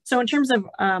 So in terms of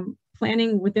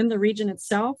planning within the region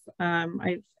itself,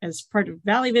 as part of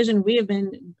Valley Vision, we have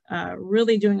been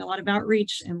really doing a lot of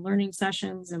outreach and learning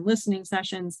sessions and listening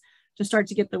sessions to start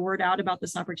to get the word out about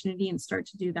this opportunity and start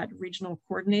to do that regional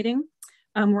coordinating.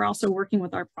 We're also working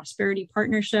with our Prosperity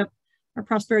Partnership. Our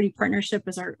Prosperity Partnership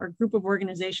is our group of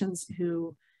organizations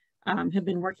who have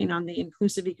been working on the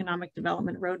inclusive economic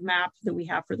development roadmap that we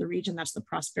have for the region. That's the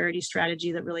prosperity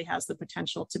strategy that really has the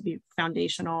potential to be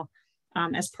foundational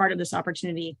as part of this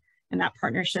opportunity. And that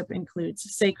partnership includes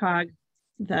SACOG,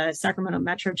 the Sacramento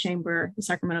Metro Chamber, the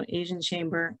Sacramento Asian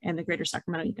Chamber, and the Greater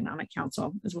Sacramento Economic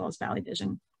Council, as well as Valley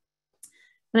Vision.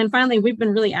 And then finally, we've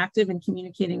been really active in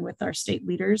communicating with our state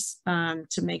leaders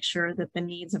to make sure that the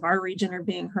needs of our region are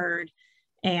being heard,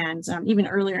 and even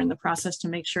earlier in the process to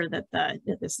make sure that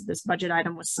this budget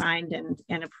item was signed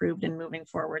and approved and moving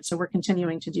forward. So we're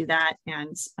continuing to do that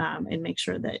and make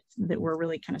sure that we're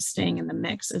really kind of staying in the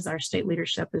mix as our state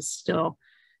leadership is still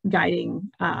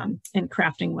guiding and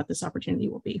crafting what this opportunity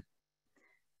will be.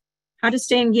 How to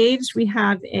stay engaged, we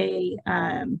have a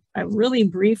really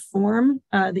brief form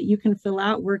that you can fill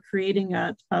out. We're creating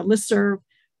a listserv.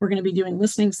 We're going to be doing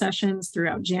listening sessions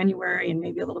throughout January and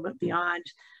maybe a little bit beyond.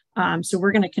 So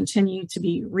we're going to continue to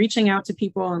be reaching out to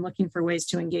people and looking for ways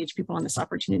to engage people in this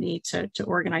opportunity to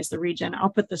organize the region. I'll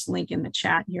put this link in the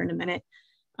chat here in a minute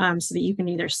so that you can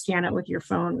either scan it with your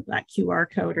phone with that QR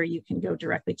code, or you can go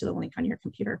directly to the link on your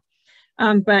computer.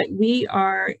 But we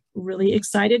are really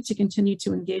excited to continue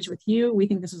to engage with you. We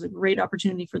think this is a great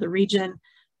opportunity for the region.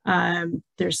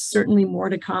 There's certainly more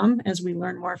to come as we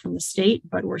learn more from the state,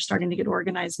 but we're starting to get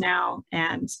organized now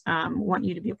and want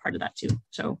you to be a part of that too.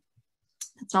 So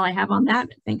that's all I have on that.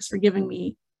 Thanks for giving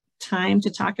me time to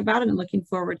talk about it, and looking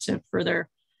forward to further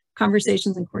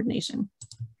conversations and coordination.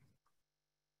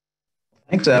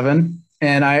 Thanks, Evan.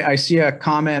 And I see a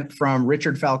comment from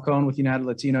Richard Falcone with United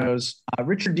Latinos.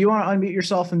 Richard, do you want to unmute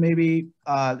yourself and maybe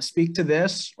speak to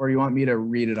this, or you want me to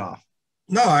read it off?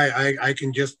 No, I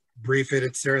can just brief it.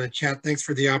 It's there in the chat. Thanks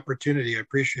for the opportunity. I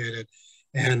appreciate it.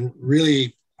 And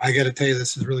really, I got to tell you,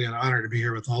 this is really an honor to be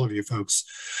here with all of you folks.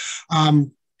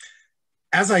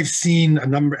 As I've seen a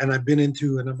number, and I've been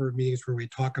into a number of meetings where we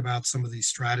talk about some of these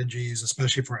strategies,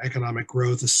 especially for economic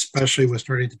growth, especially with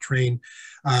starting to train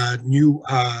new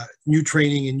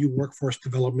training and new workforce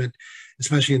development,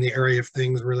 especially in the area of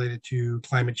things related to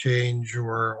climate change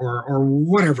or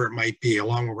whatever it might be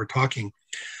along what we're talking.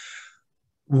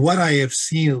 What I have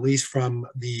seen, at least from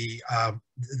the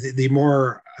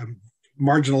more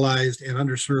marginalized and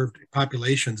underserved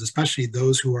populations, especially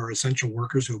those who are essential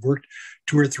workers who have worked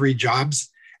 2 or 3 jobs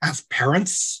as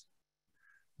parents,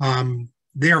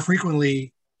 they are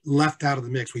frequently left out of the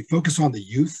mix. We focus on the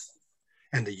youth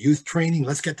and the youth training.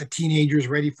 Let's get the teenagers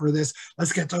ready for this.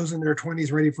 Let's get those in their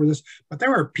 20s ready for this. But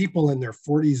there are people in their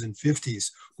 40s and 50s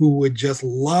who would just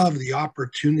love the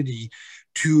opportunity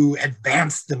to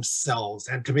advance themselves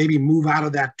and to maybe move out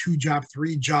of that 2-job,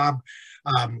 3-job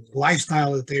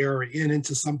lifestyle that they are in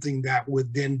into something that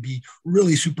would then be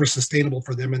really super sustainable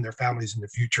for them and their families in the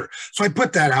future. So I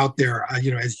put that out there,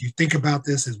 as you think about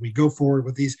this, as we go forward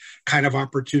with these kind of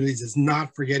opportunities, is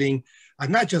not forgetting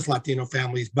not just Latino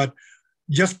families, but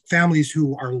just families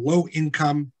who are low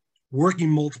income, working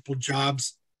multiple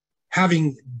jobs,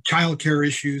 having childcare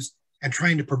issues, and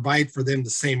trying to provide for them the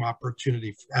same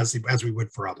opportunity as we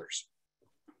would for others.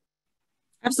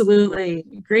 Absolutely.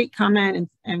 Great comment,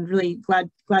 and really glad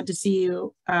to see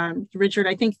you, Richard.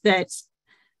 I think that's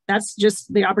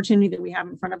just the opportunity that we have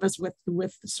in front of us with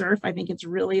SURF. I think it's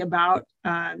really about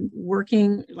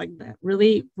working like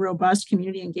really robust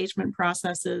community engagement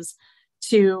processes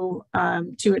to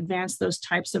advance those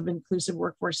types of inclusive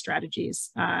workforce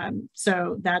strategies.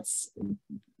 So that's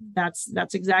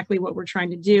exactly what we're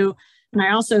trying to do. And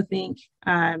I also think,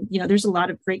 there's a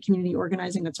lot of great community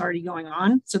organizing that's already going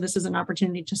on. So this is an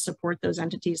opportunity to support those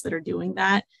entities that are doing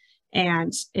that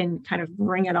and kind of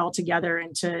bring it all together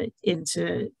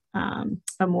into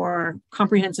a more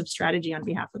comprehensive strategy on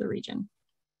behalf of the region.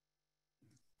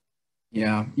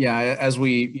 Yeah. As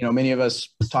we, many of us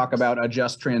talk about a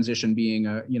just transition being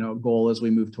a, goal as we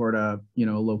move toward a,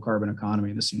 low carbon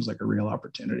economy. This seems like a real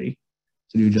opportunity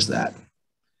to do just that.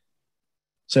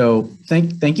 So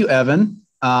thank you, Evan.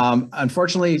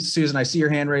 Unfortunately, Susan, I see your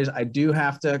hand raised. I do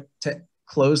have to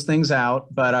close things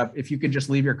out, but if you could just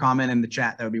leave your comment in the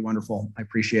chat, that would be wonderful. I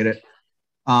appreciate it.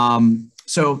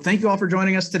 So thank you all for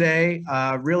joining us today.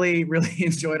 Really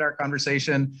enjoyed our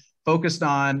conversation, focused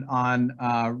on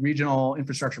regional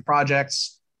infrastructure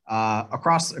projects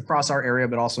across our area,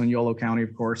 but also in Yolo County,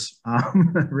 of course.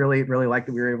 Really like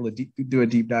that we were able to do a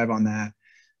deep dive on that.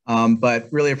 But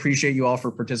really appreciate you all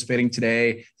for participating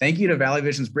today. Thank you to Valley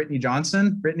Vision's Brittany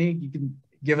Johnson. Brittany, you can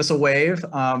give us a wave.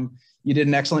 You did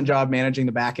an excellent job managing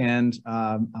the back end.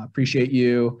 Appreciate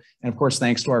you. And of course,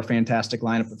 thanks to our fantastic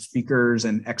lineup of speakers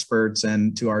and experts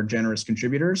and to our generous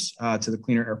contributors to the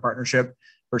Cleaner Air Partnership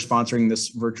for sponsoring this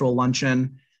virtual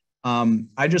luncheon.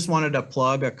 I just wanted to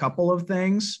plug a couple of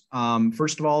things.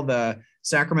 First of all, the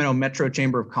Sacramento Metro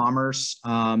Chamber of Commerce,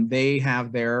 they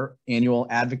have their annual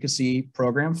advocacy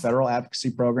program, federal advocacy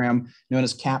program known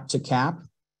as CAP to CAP,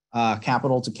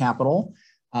 Capital to Capital.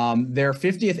 Their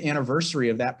 50th anniversary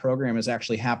of that program is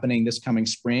actually happening this coming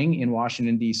spring in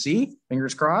Washington, D.C.,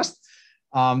 fingers crossed.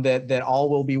 that all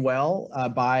will be well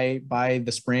by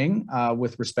the spring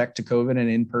with respect to COVID and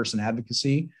in-person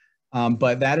advocacy.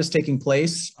 But that is taking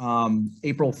place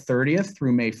April 30th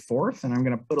through May 4th. And I'm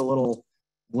going to put a little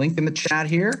link in the chat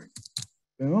here.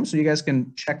 Boom, so you guys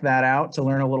can check that out to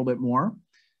learn a little bit more.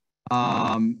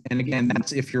 And again,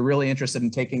 that's if you're really interested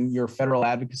in taking your federal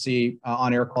advocacy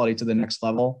on air quality to the next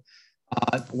level.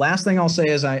 Last thing I'll say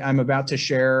is I'm about to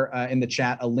share in the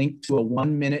chat a link to a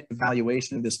 1-minute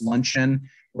evaluation of this luncheon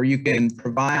where you can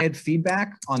provide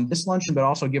feedback on this luncheon, but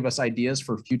also give us ideas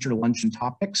for future luncheon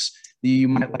topics that you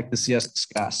might like to see us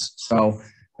discuss. So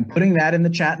I'm putting that in the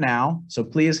chat now. So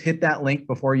please hit that link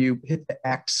before you hit the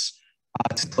X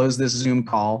to close this Zoom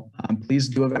call. Please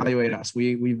do evaluate us.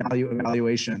 We value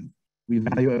evaluation. We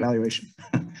value evaluation.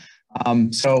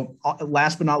 So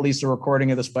last but not least, a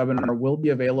recording of this webinar will be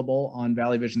available on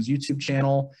Valley Vision's YouTube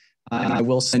channel. And I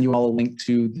will send you all a link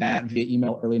to that via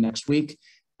email early next week.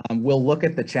 We'll look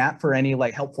at the chat for any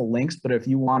helpful links, but if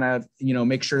you want to,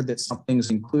 make sure that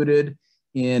something's included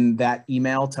in that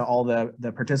email to all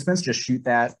the participants, just shoot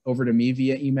that over to me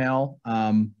via email,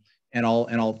 and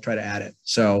I'll try to add it.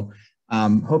 So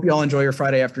hope you all enjoy your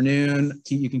Friday afternoon.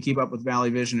 You can keep up with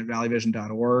Valley Vision at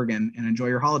valleyvision.org and enjoy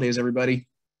your holidays, everybody.